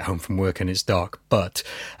 and I get home from work and it's dark. But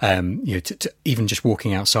to even just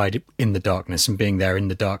walking outside in the darkness and being there in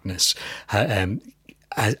the darkness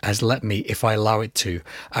has let me, if I allow it to,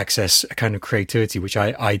 access a kind of creativity which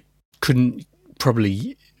I couldn't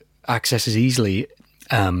probably access as easily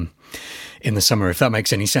in the summer, if that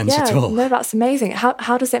makes any sense at all. No, that's amazing.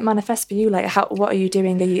 How does it manifest for you? Like, what are you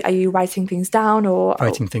doing? Are you writing things down or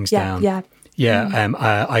writing things down? Yeah.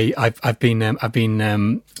 I've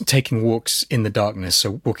been taking walks in the darkness,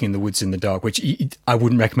 so walking in the woods in the dark, which I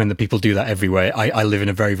wouldn't recommend that people do that everywhere. I live in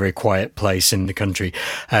a very, very quiet place in the country,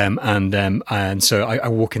 and so I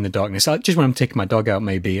walk in the darkness. Just when I'm taking my dog out,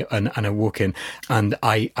 maybe, and I walk in, and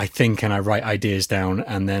I think and I write ideas down,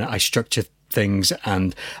 and then I structure things,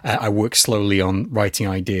 and I work slowly on writing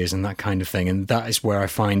ideas and that kind of thing. And that is where I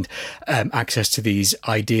find access to these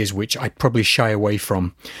ideas which I probably shy away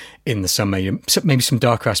from in the summer. Maybe some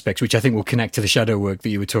darker aspects, which I think will connect to the shadow work that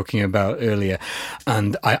you were talking about earlier.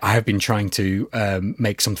 And I have been trying to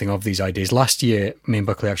make something of these ideas. Last year, me and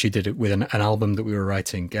Buckley actually did it with an album that we were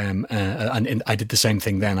writing, and I did the same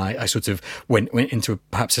thing then. I sort of went into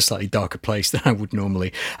perhaps a slightly darker place than I would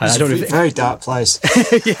normally. I don't know, very dark place.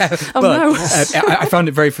 Yeah, I found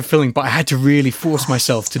it very fulfilling, but I had to really force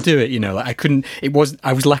myself to do it.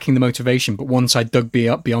 I was lacking the motivation, but once I dug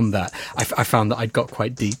beyond that, I found that I'd got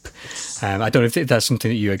quite deep. I don't know if that's something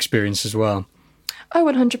that you experience as well. Oh,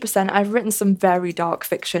 100%. I've written some very dark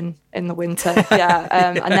fiction in the winter, yeah.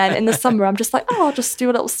 And then in the summer, I'm just like, I'll just do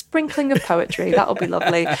a little sprinkling of poetry. That'll be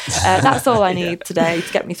lovely. That's all I need today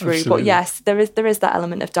to get me through. Absolutely. But yes, there is that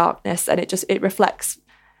element of darkness, and it reflects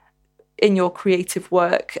in your creative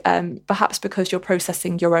work, perhaps because you're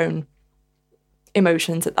processing your own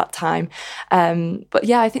emotions at that time. But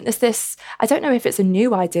yeah, I think there's this, I don't know if it's a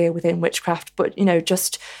new idea within witchcraft, but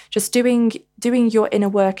just doing your inner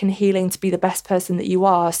work and healing to be the best person that you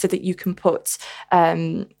are, so that you can put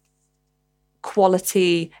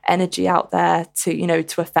quality energy out there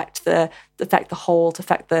to affect the whole, to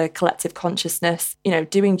affect the collective consciousness.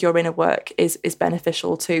 Doing your inner work is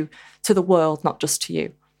beneficial to the world, not just to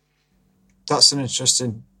you. That's an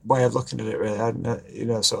interesting way of looking at it, really.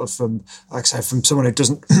 Sort of from someone who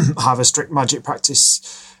doesn't have a strict magic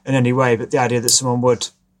practice in any way, but the idea that someone would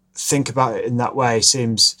think about it in that way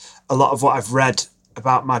seems, a lot of what I've read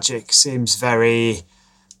about magic seems very,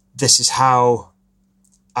 this is how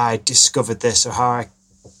I discovered this, or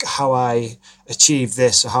how I achieved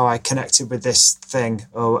this, or how I connected with this thing,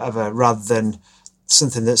 or whatever, rather than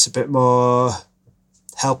something that's a bit more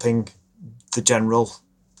helping the general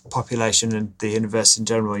population and the universe in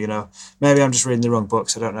general. Maybe I'm just reading the wrong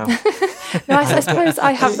books, I don't know. No, I suppose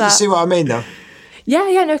I have that. You see what I mean, though?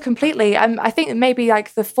 Yeah, no, completely. I think that maybe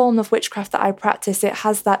like the form of witchcraft that I practice, it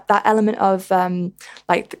has that element of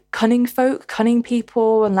like cunning folk, cunning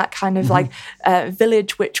people, and that kind of like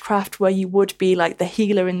village witchcraft where you would be like the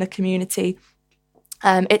healer in the community.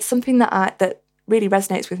 It's something that really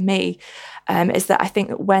resonates with me, is that I think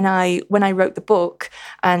that when I wrote the book,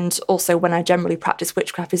 and also when I generally practice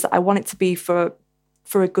witchcraft, is that I want it to be for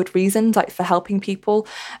a good reason, like for helping people.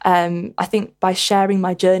 I think by sharing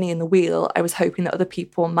my journey in the wheel, I was hoping that other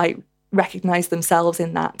people might recognize themselves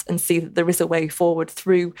in that and see that there is a way forward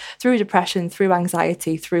through depression, through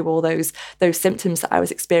anxiety, through all those symptoms that I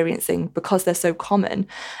was experiencing, because they're so common.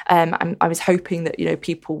 I was hoping that,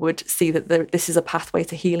 people would see that this is a pathway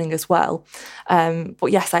to healing as well.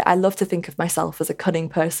 But yes, I love to think of myself as a cunning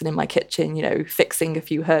person in my kitchen, fixing a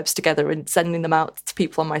few herbs together and sending them out to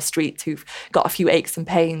people on my street who've got a few aches and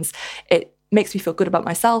pains. It makes me feel good about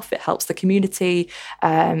myself. It helps the community.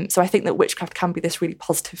 So I think that witchcraft can be this really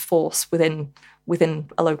positive force within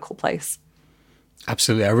a local place.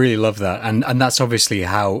 Absolutely. I really love that. And that's obviously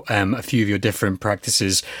how a few of your different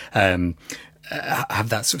practices have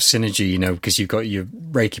that sort of synergy, because you've got your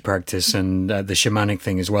Reiki practice and the shamanic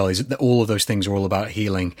thing as well, is that all of those things are all about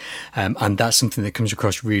healing. And that's something that comes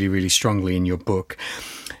across really, really strongly in your book.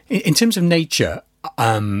 In terms of nature,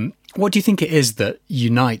 what do you think it is that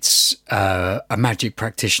unites a magic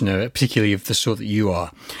practitioner, particularly of the sort that you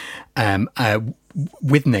are,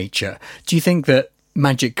 with nature? Do you think that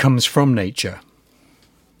magic comes from nature?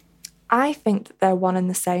 I think that they're one and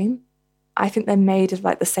the same. I think they're made of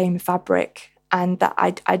like the same fabric, and that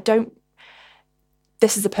I don't.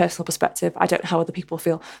 This is a personal perspective. I don't know how other people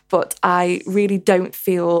feel, but I really don't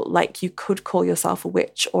feel like you could call yourself a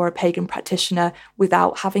witch or a pagan practitioner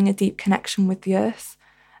without having a deep connection with the earth.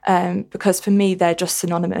 Because for me, they're just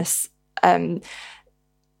synonymous. Going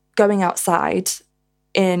outside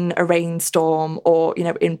in a rainstorm or,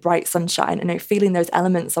 in bright sunshine, and feeling those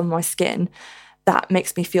elements on my skin, that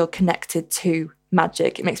makes me feel connected to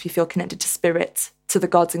magic. It makes me feel connected to spirit, to the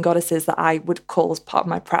gods and goddesses that I would call as part of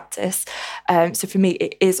my practice. So for me,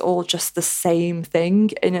 it is all just the same thing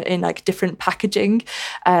in like different packaging.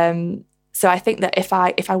 So I think that if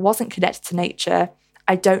I wasn't connected to nature,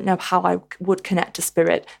 I don't know how I would connect to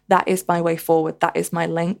spirit. That is my way forward. That is my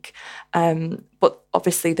link. But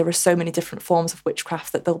obviously there are so many different forms of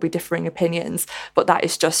witchcraft that there'll be differing opinions. But that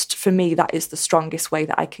is just, for me, that is the strongest way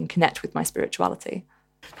that I can connect with my spirituality.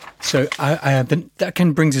 So that kind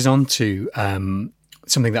of brings us on to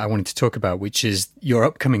something that I wanted to talk about, which is your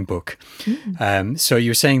upcoming book. So you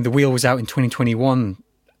were saying The Wheel was out in 2021.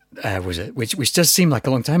 Was it? Which does seem like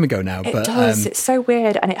a long time ago now. It but does. It's so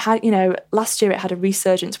weird. And it had, last year it had a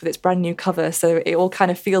resurgence with its brand new cover. So it all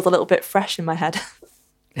kind of feels a little bit fresh in my head.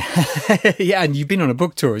 Yeah, and you've been on a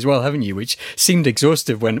book tour as well, haven't you? Which seemed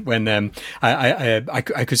exhaustive when I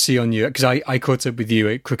could see on you, because I caught up with you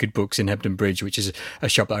at Crooked Books in Hebden Bridge, which is a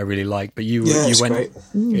shop that I really like. But you went. Great.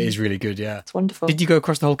 It is really good. Yeah, it's wonderful. Did you go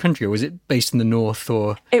across the whole country, or was it based in the north?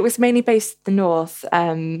 Or it was mainly based in the north,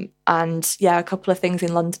 and a couple of things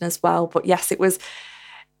in London as well. But yes, it was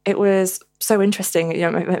so interesting.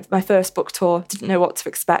 My first book tour, didn't know what to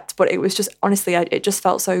expect, but it was just, honestly, it just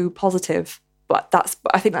felt so positive. But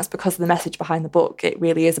I think that's because of the message behind the book. It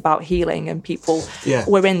really is about healing, and people. Yeah.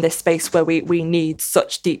 We're in this space where we need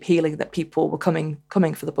such deep healing that people were coming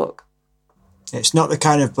for the book. It's not the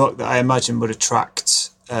kind of book that I imagine would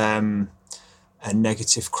attract a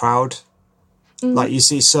negative crowd. Like you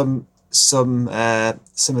see some of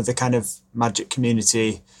the kind of magic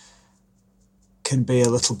community can be a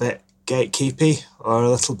little bit gatekeepy or a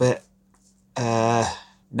little bit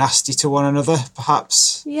nasty to one another,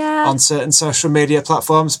 perhaps, on certain social media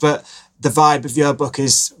platforms. But the vibe of your book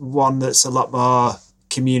is one that's a lot more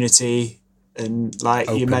community, and like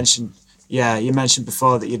open. You mentioned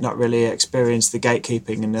before that you'd not really experienced the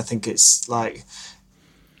gatekeeping, and I think it's like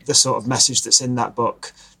the sort of message that's in that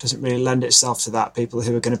book doesn't really lend itself to that. People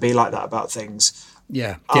who are going to be like that about things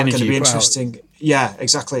aren't going to be interesting. Yeah,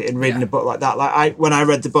 exactly. In reading a book like that, like when I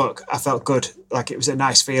read the book, I felt good. Like it was a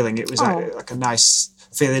nice feeling. It was like a nice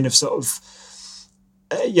feeling of sort of,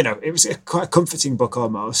 it was quite a comforting book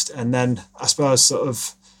almost. And then I suppose sort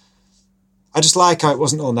of, I just like how it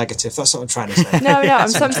wasn't all negative. That's what I'm trying to say. No, I'm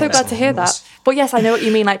so glad to hear that. But yes, I know what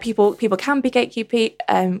you mean. Like people can be gatekeepery,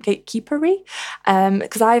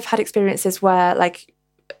 because I've had experiences where, like,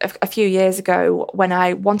 a few years ago when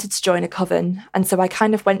I wanted to join a coven, and so I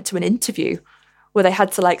kind of went to an interview where they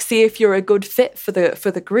had to like see if you're a good fit for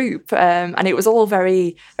the group, and it was all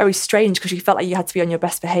very, very strange because you felt like you had to be on your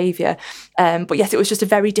best behaviour. But yes, it was just a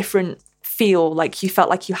very different feel. Like you felt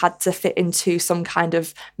like you had to fit into some kind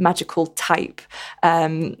of magical type.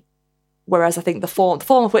 Whereas I think the form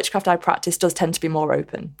of witchcraft I practice does tend to be more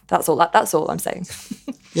open. That's all I'm saying.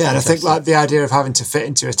 Yeah, and I think like the idea of having to fit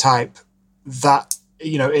into a type, that,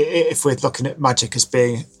 if we're looking at magic as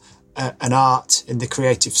being an art in the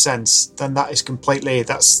creative sense, then that's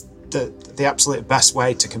the absolute best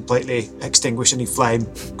way to completely extinguish any flame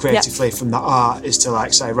creatively from that art, is to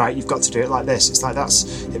like say, right, you've got to do it like this. It's like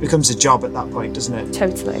it becomes a job at that point, doesn't it?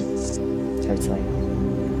 Totally.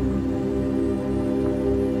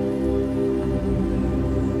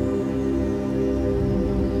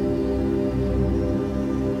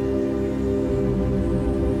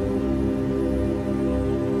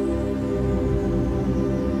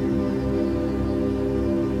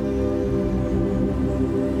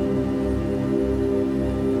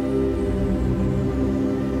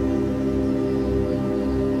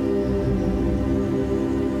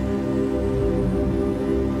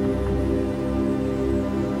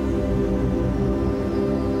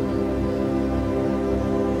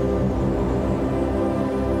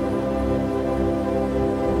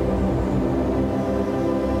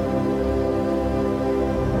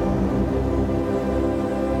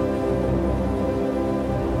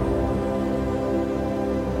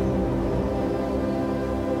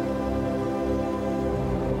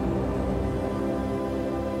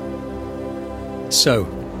 So,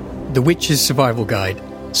 The Witch's Survival Guide,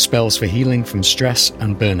 Spells for Healing from Stress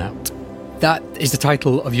and Burnout. That is the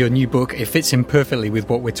title of your new book. It fits in perfectly with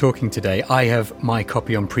what we're talking today. I have my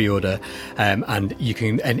copy on pre-order, and you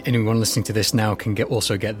can. Anyone listening to this now can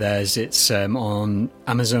also get theirs. It's on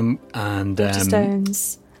Amazon and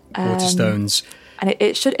Waterstones. Waterstones, And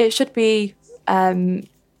it should be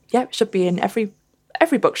it should be in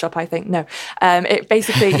every bookshop, I think. No, it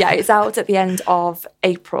basically, it's out at the end of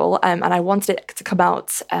April, and I wanted it to come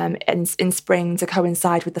out in spring to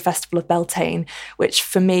coincide with the Festival of Beltane, which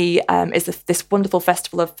for me is this wonderful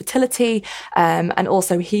festival of fertility and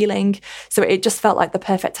also healing. So it just felt like the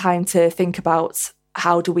perfect time to think about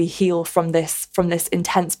how do we heal from this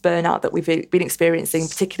intense burnout that we've been experiencing,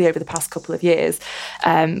 particularly over the past couple of years.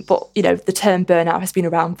 But, the term burnout has been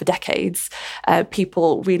around for decades.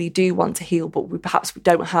 People really do want to heal, but we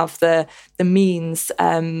don't have the means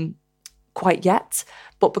quite yet.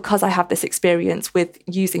 But because I have this experience with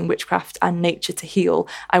using witchcraft and nature to heal,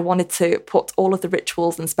 I wanted to put all of the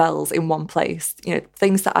rituals and spells in one place.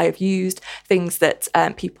 Things that I have used, things that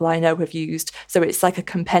people I know have used. So it's like a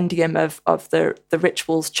compendium of the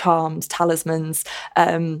rituals, charms, talismans,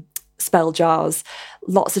 spell jars,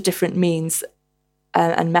 lots of different means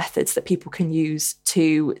and methods that people can use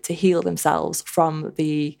to heal themselves from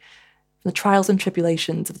the trials and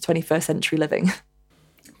tribulations of the 21st century living.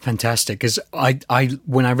 Fantastic, because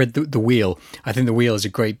when I read the Wheel, I think the Wheel is a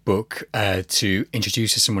great book to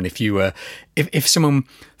introduce to someone if someone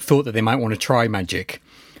thought that they might want to try magic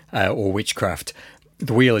or witchcraft.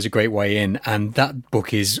 The Wheel is a great way in, and that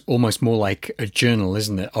book is almost more like a journal,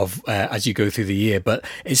 isn't it, of as you go through the year. But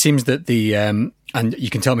it seems that and you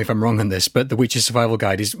can tell me if I'm wrong on this, but The Witch's Survival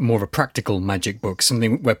Guide is more of a practical magic book,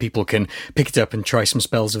 something where people can pick it up and try some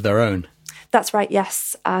spells of their own. That's right,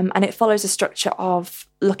 yes. And it follows a structure of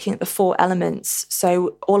looking at the 4 elements.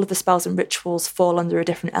 So all of the spells and rituals fall under a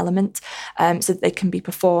different element, so that they can be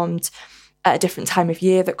performed at a different time of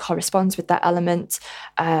year that corresponds with that element.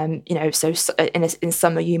 So in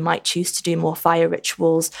summer you might choose to do more fire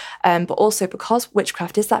rituals, but also because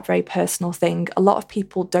witchcraft is that very personal thing, a lot of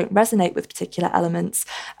people don't resonate with particular elements.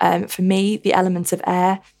 For me, the element of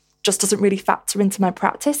air just doesn't really factor into my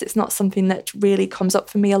practice. It's not something that really comes up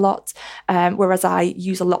for me a lot, whereas I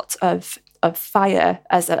use a lot of fire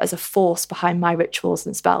as a force behind my rituals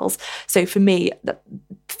and spells. So for me,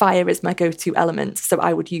 fire is my go-to element, so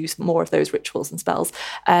I would use more of those rituals and spells.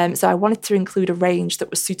 So I wanted to include a range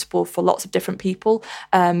that was suitable for lots of different people.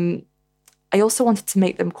 I also wanted to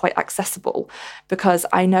make them quite accessible, because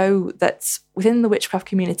I know that within the witchcraft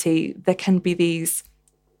community, there can be these...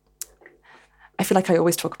 I feel like I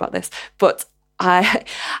always talk about this, but I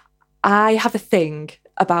have a thing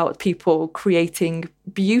about people creating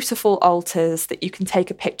beautiful altars that you can take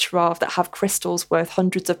a picture of that have crystals worth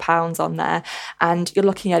hundreds of pounds on there. And you're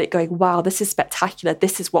looking at it going, wow, this is spectacular.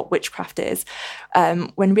 This is what witchcraft is.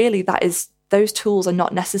 When really those tools are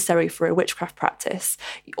not necessary for a witchcraft practice.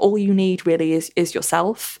 All you need really is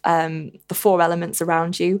yourself, the 4 elements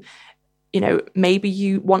around you. Maybe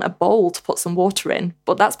you want a bowl to put some water in,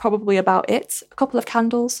 but that's probably about it. A couple of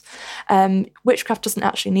candles. Witchcraft doesn't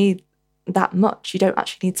actually need that much. You don't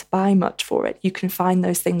actually need to buy much for it. You can find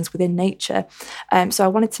those things within nature. So I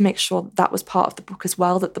wanted to make sure that was part of the book as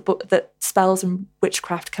well, that spells and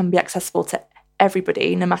witchcraft can be accessible to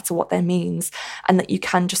everybody, no matter what their means, and that you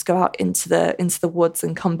can just go out into the woods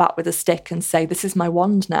and come back with a stick and say, this is my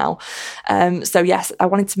wand now. So yes, I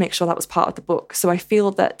wanted to make sure that was part of the book. So I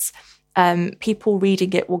feel that people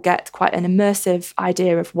reading it will get quite an immersive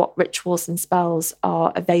idea of what rituals and spells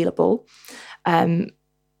are available.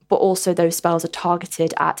 But also those spells are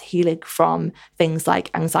targeted at healing from things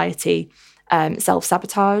like anxiety,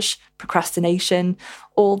 self-sabotage, procrastination,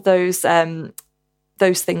 all those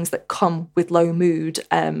things that come with low mood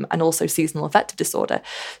and also seasonal affective disorder.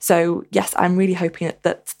 So yes, I'm really hoping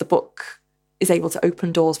that the book is able to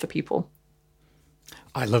open doors for people.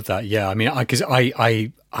 I love that. Yeah, I mean, because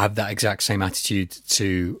I have that exact same attitude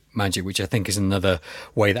to magic, which I think is another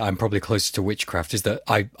way that I'm probably closer to witchcraft, is that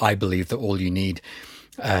I believe that all you need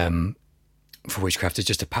for witchcraft is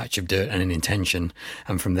just a patch of dirt and an intention,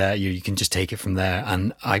 and from there you can just take it from there.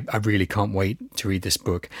 And I really can't wait to read this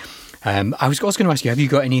book. I was also going to ask you, have you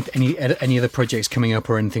got any other projects coming up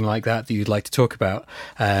or anything like that you'd like to talk about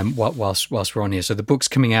whilst we're on here? So the book's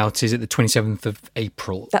coming out, is it the 27th of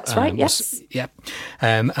April? That's right, yes. Yeah.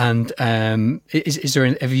 Have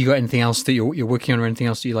you got anything else that you're working on or anything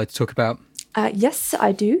else that you'd like to talk about? Yes,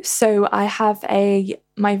 I do. So I have a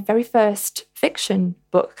my very first fiction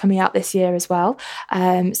book coming out this year as well.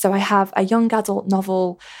 So I have a young adult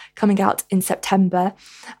novel coming out in September,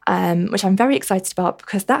 which I'm very excited about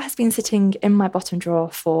because that has been sitting in my bottom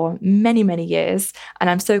drawer for many, many years. And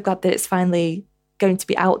I'm so glad that it's finally going to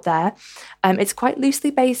be out there. It's quite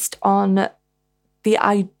loosely based on the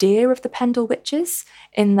idea of the Pendle Witches,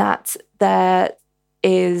 in that there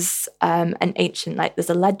is an ancient, like there's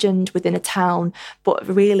a legend within a town, but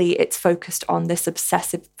really it's focused on this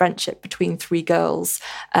obsessive friendship between three girls,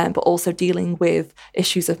 but also dealing with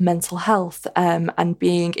issues of mental health, and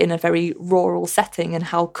being in a very rural setting and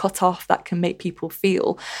how cut off that can make people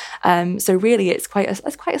feel. So really it's quite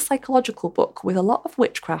a psychological book with a lot of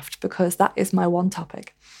witchcraft, because that is my one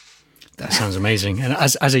topic. That sounds amazing. And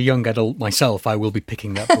as a young adult myself, I will be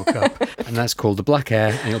picking that book up. And that's called The Black Hair,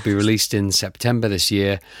 and it'll be released in September this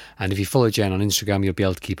year. And if you follow Jen on Instagram, you'll be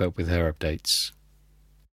able to keep up with her updates.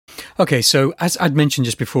 Okay, so as I'd mentioned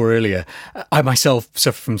just before earlier, I myself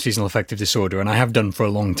suffer from seasonal affective disorder, and I have done for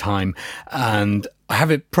a long time. And I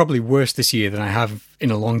have it probably worse this year than I have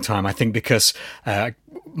in a long time, I think, because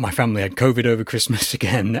my family had COVID over Christmas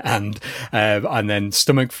again, and then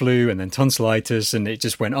stomach flu, and then tonsillitis, and it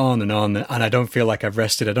just went on, and I don't feel like I've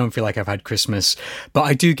rested. I don't feel like I've had Christmas, but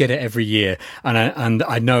I do get it every year, and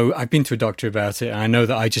I know I've been to a doctor about it, and I know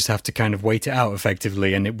that I just have to kind of wait it out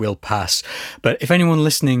effectively, and it will pass. But if anyone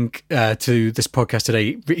listening to this podcast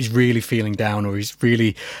today is really feeling down, or is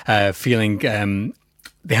really feeling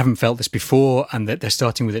they haven't felt this before and that they're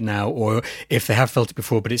starting with it now, or if they have felt it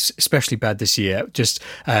before but it's especially bad this year, just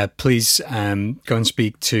please go and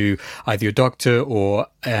speak to either your doctor, or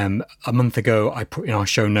a month ago I put in our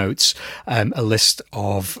show notes a list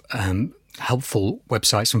of helpful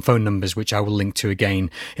websites and phone numbers, which I will link to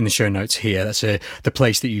again in the show notes here. That's the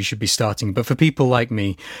place that you should be starting. But for people like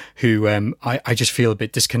me who I just feel a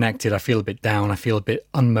bit disconnected, I feel a bit down, I feel a bit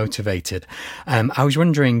unmotivated, I was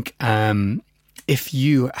wondering if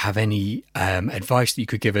you have any advice that you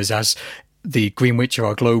could give us as the Green Witch of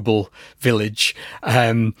our global village,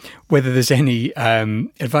 whether there's any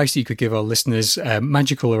advice that you could give our listeners,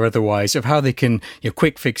 magical or otherwise, of how they can,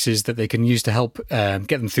 quick fixes that they can use to help get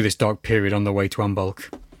them through this dark period on their way to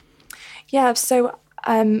Ambolc. Yeah, so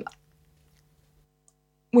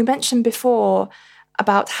we mentioned before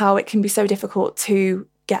about how it can be so difficult to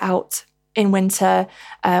get out in winter.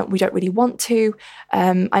 We don't really want to.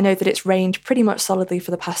 I know that it's rained pretty much solidly for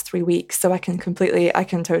the past 3 weeks, so I can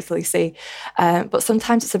totally see. But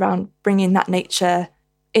sometimes it's around bringing that nature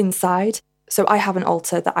inside. So I have an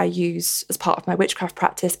altar that I use as part of my witchcraft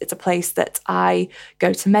practice. It's a place that I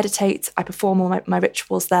go to meditate. I perform all my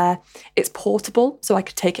rituals there. It's portable, so I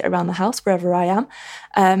could take it around the house wherever I am.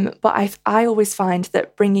 But I always find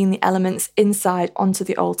that bringing the elements inside onto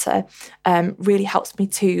the altar really helps me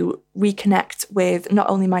to reconnect with not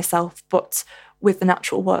only myself, but with the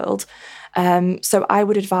natural world. So I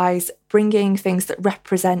would advise bringing things that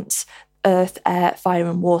represent earth, air, fire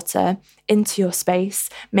and water into your space,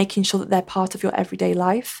 making sure that they're part of your everyday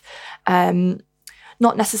life.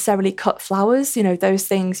 Not necessarily cut flowers, those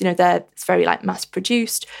things, it's very like mass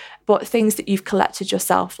produced, but things that you've collected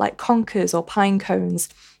yourself, like conkers or pine cones,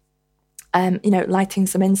 lighting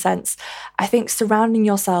some incense. I think surrounding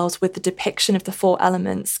yourselves with the depiction of the four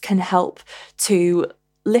elements can help to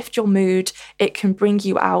lift your mood. It can bring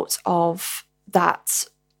you out of that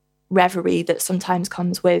reverie that sometimes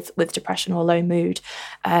comes with depression or low mood.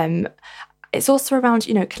 It's also around,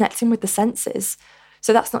 connecting with the senses.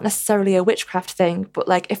 So that's not necessarily a witchcraft thing, but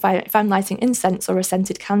like if I'm lighting incense or a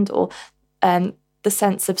scented candle, the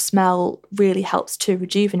sense of smell really helps to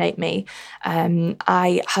rejuvenate me.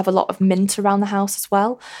 I have a lot of mint around the house as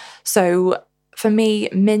well. So for me,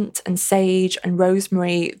 mint and sage and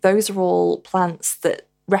rosemary, those are all plants that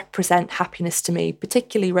represent happiness to me,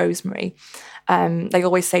 particularly rosemary. They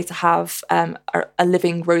always say to have a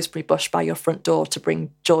living rosemary bush by your front door to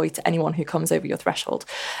bring joy to anyone who comes over your threshold.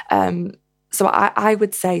 So I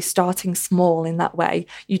would say starting small in that way.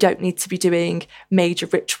 You don't need to be doing major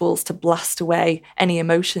rituals to blast away any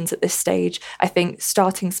emotions at this stage. I think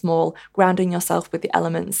starting small, grounding yourself with the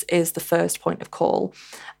elements is the first point of call.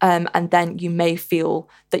 And then you may feel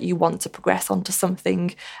that you want to progress onto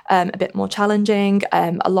something a bit more challenging,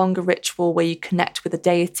 a longer ritual where you connect with a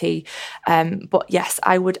deity. But yes,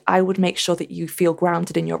 I would make sure that you feel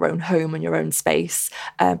grounded in your own home and your own space,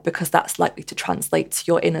 because that's likely to translate to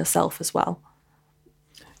your inner self as well.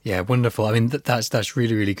 Yeah, wonderful. I mean, that's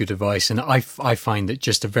really, really good advice. And I find that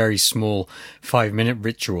just a very small 5-minute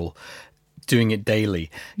ritual, doing it daily,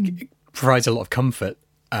 provides a lot of comfort.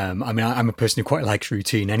 I mean, I'm a person who quite likes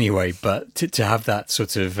routine anyway, but to have that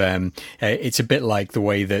sort of, it's a bit like the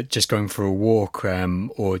way that just going for a walk,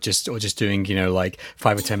 or just doing, like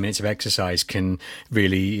 5 or 10 minutes of exercise can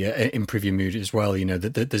really improve your mood as well.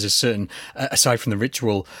 That there's a certain, aside from the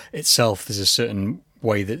ritual itself, there's a certain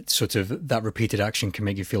way that sort of that repeated action can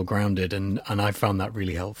make you feel grounded, and I found that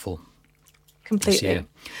really helpful. Completely.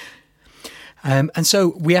 And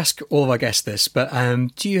so we ask all of our guests this, but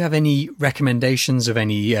do you have any recommendations of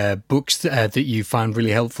any books that you found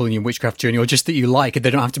really helpful in your witchcraft journey, or just that you like? They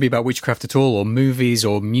don't have to be about witchcraft at all, or movies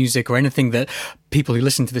or music or anything that people who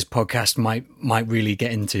listen to this podcast might really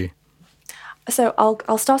get into. So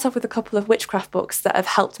I'll start off with a couple of witchcraft books that have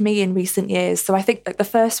helped me in recent years. So I think the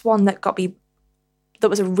first one that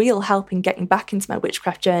was a real help in getting back into my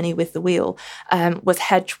witchcraft journey with the wheel was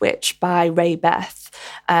Hedge Witch by Ray Beth.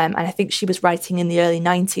 And I think she was writing in the early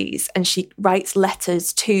 90s, and she writes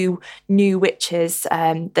letters to new witches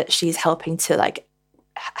that she's helping to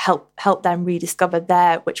help them rediscover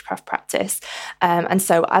their witchcraft practice. And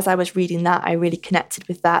so as I was reading that, I really connected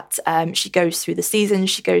with that. She goes through the seasons,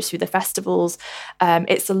 she goes through the festivals.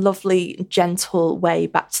 It's a lovely, gentle way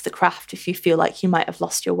back to the craft if you feel like you might have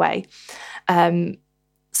lost your way.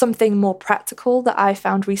 Something more practical that I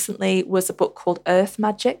found recently was a book called Earth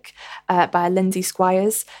Magic by Lindsay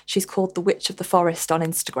Squires. She's called The Witch of the Forest on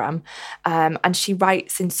Instagram, and she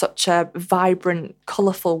writes in such a vibrant,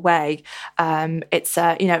 colourful way.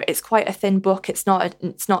 It's quite a thin book. It's not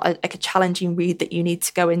a challenging read that you need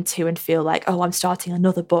to go into and feel like, oh, I'm starting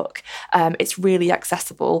another book. It's really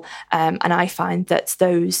accessible, and I find that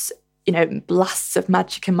those blasts of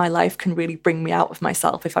magic in my life can really bring me out of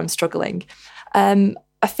myself if I'm struggling.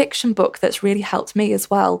 A fiction book that's really helped me as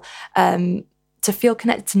well to feel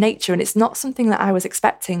connected to nature, and it's not something that I was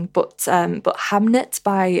expecting, but Hamnet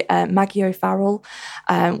by Maggie O'Farrell,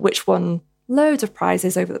 which won loads of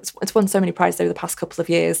prizes it's won so many prizes over the past couple of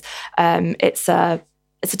years. It's a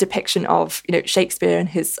depiction of Shakespeare and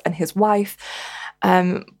his wife,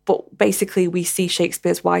 but basically we see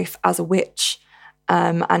Shakespeare's wife as a witch,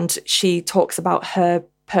 and she talks about her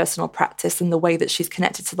personal practice and the way that she's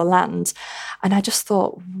connected to the land. And I just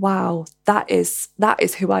thought, wow, that is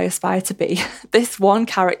who I aspire to be. This one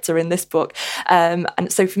character in this book. And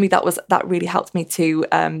so for me, that really helped me to,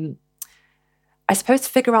 I suppose,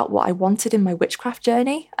 figure out what I wanted in my witchcraft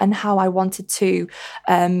journey and how I wanted to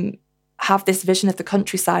have this vision of the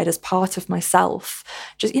countryside as part of myself.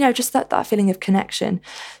 Just that feeling of connection.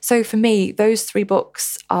 So for me, those 3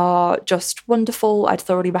 books are just wonderful. I'd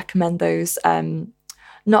thoroughly recommend those.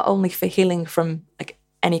 Not only for healing from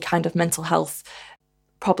any kind of mental health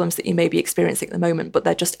problems that you may be experiencing at the moment, but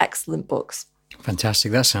they're just excellent books.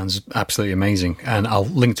 Fantastic. That sounds absolutely amazing. And I'll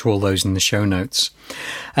link to all those in the show notes.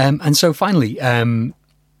 And so finally,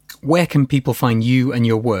 where can people find you and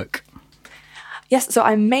your work? Yes, so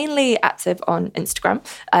I'm mainly active on Instagram.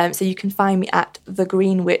 So you can find me at The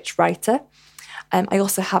Green Witch Writer. I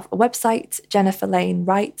also have a website,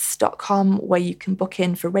 jenniferlanewrites.com, where you can book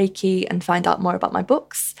in for Reiki and find out more about my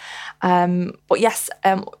books. But yes,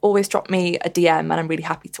 always drop me a DM and I'm really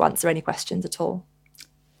happy to answer any questions at all.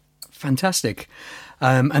 Fantastic.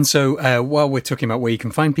 And so while we're talking about where you can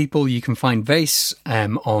find people, you can find Vayse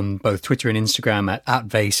on both Twitter and Instagram at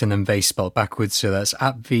Vayse, and then Vayse spelled backwards. So that's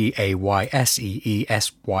at VAYSEESYAV.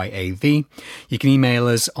 You can email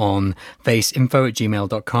us on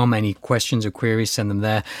vayse.info@gmail.com. Any questions or queries, send them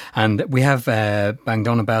there. And we have banged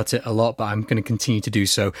on about it a lot, but I'm going to continue to do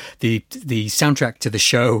so. The soundtrack to the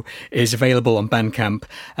show is available on Bandcamp,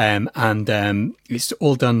 and it's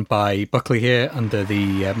all done by Buckley here under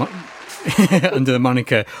the under the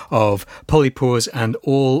moniker of Polypores, and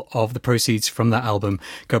all of the proceeds from that album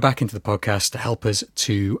go back into the podcast to help us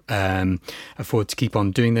to afford to keep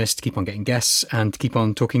on doing this, to keep on getting guests, and to keep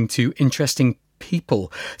on talking to interesting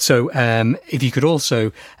people. So if you could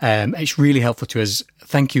also, it's really helpful to us.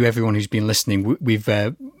 Thank you everyone who's been listening. We've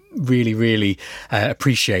really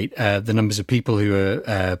appreciate the numbers of people who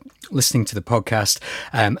are listening to the podcast,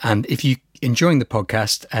 and if you enjoying the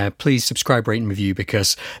podcast, please subscribe, rate and review,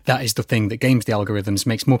 because that is the thing that games the algorithms,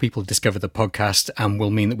 makes more people discover the podcast, and will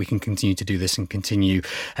mean that we can continue to do this and continue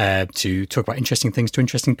to talk about interesting things to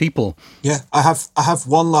interesting people. Yeah, I have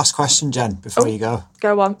one last question, Jen, before you go.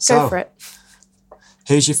 Go on, go for it.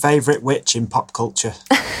 Who's your favourite witch in pop culture?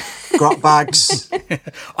 Grot bags.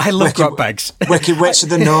 I love grot bags. Wicked Witch of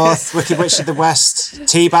the North, Wicked Witch of the West.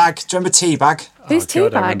 Teabag. Do you remember Teabag? Who's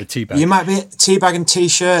Teabag? I remember Teabag. You might be Teabag and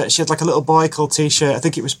T-shirt. She had like a little boy called T-shirt. I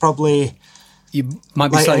think it was probably. You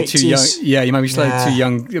might be slightly 80s. too young. Yeah, you might be slightly too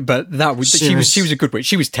young. But that was she was a good witch.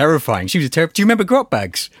 She was terrifying. Do you remember grot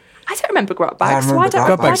bags? I don't remember grot I bags. remember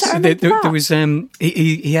grot Why bags. don't I remember that? There was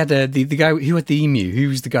he had the guy who had the emu. Who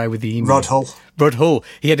was the guy with the emu? Rod Hull. Rod Hull.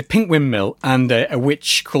 He had a pink windmill, and a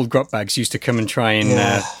witch called Grotbags used to come and try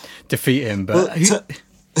and defeat him. But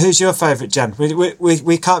who's your favourite, Jen?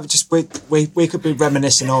 We can't just we could be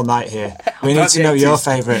reminiscing all night here. We need to know your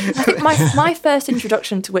favourite. I think my first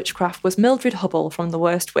introduction to witchcraft was Mildred Hubble from The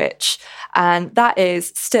Worst Witch, and that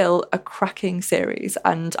is still a cracking series,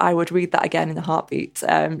 and I would read that again in a heartbeat.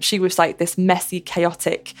 She was like this messy,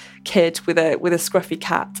 chaotic kid with a scruffy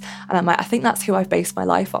cat, and I'm like, I think that's who I've based my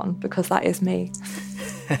life on, because that is me.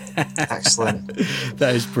 Excellent.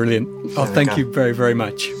 That is brilliant. Oh, thank you very, very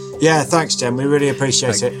much. Yeah, thanks, Jen. We really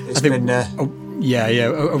appreciate it. It's been.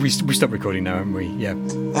 We stopped recording now, haven't we? Yeah.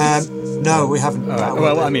 No, we haven't.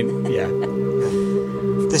 Well, I mean, yeah.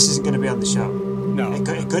 This isn't going to be on the show. No.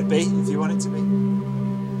 It could be if you want it to be.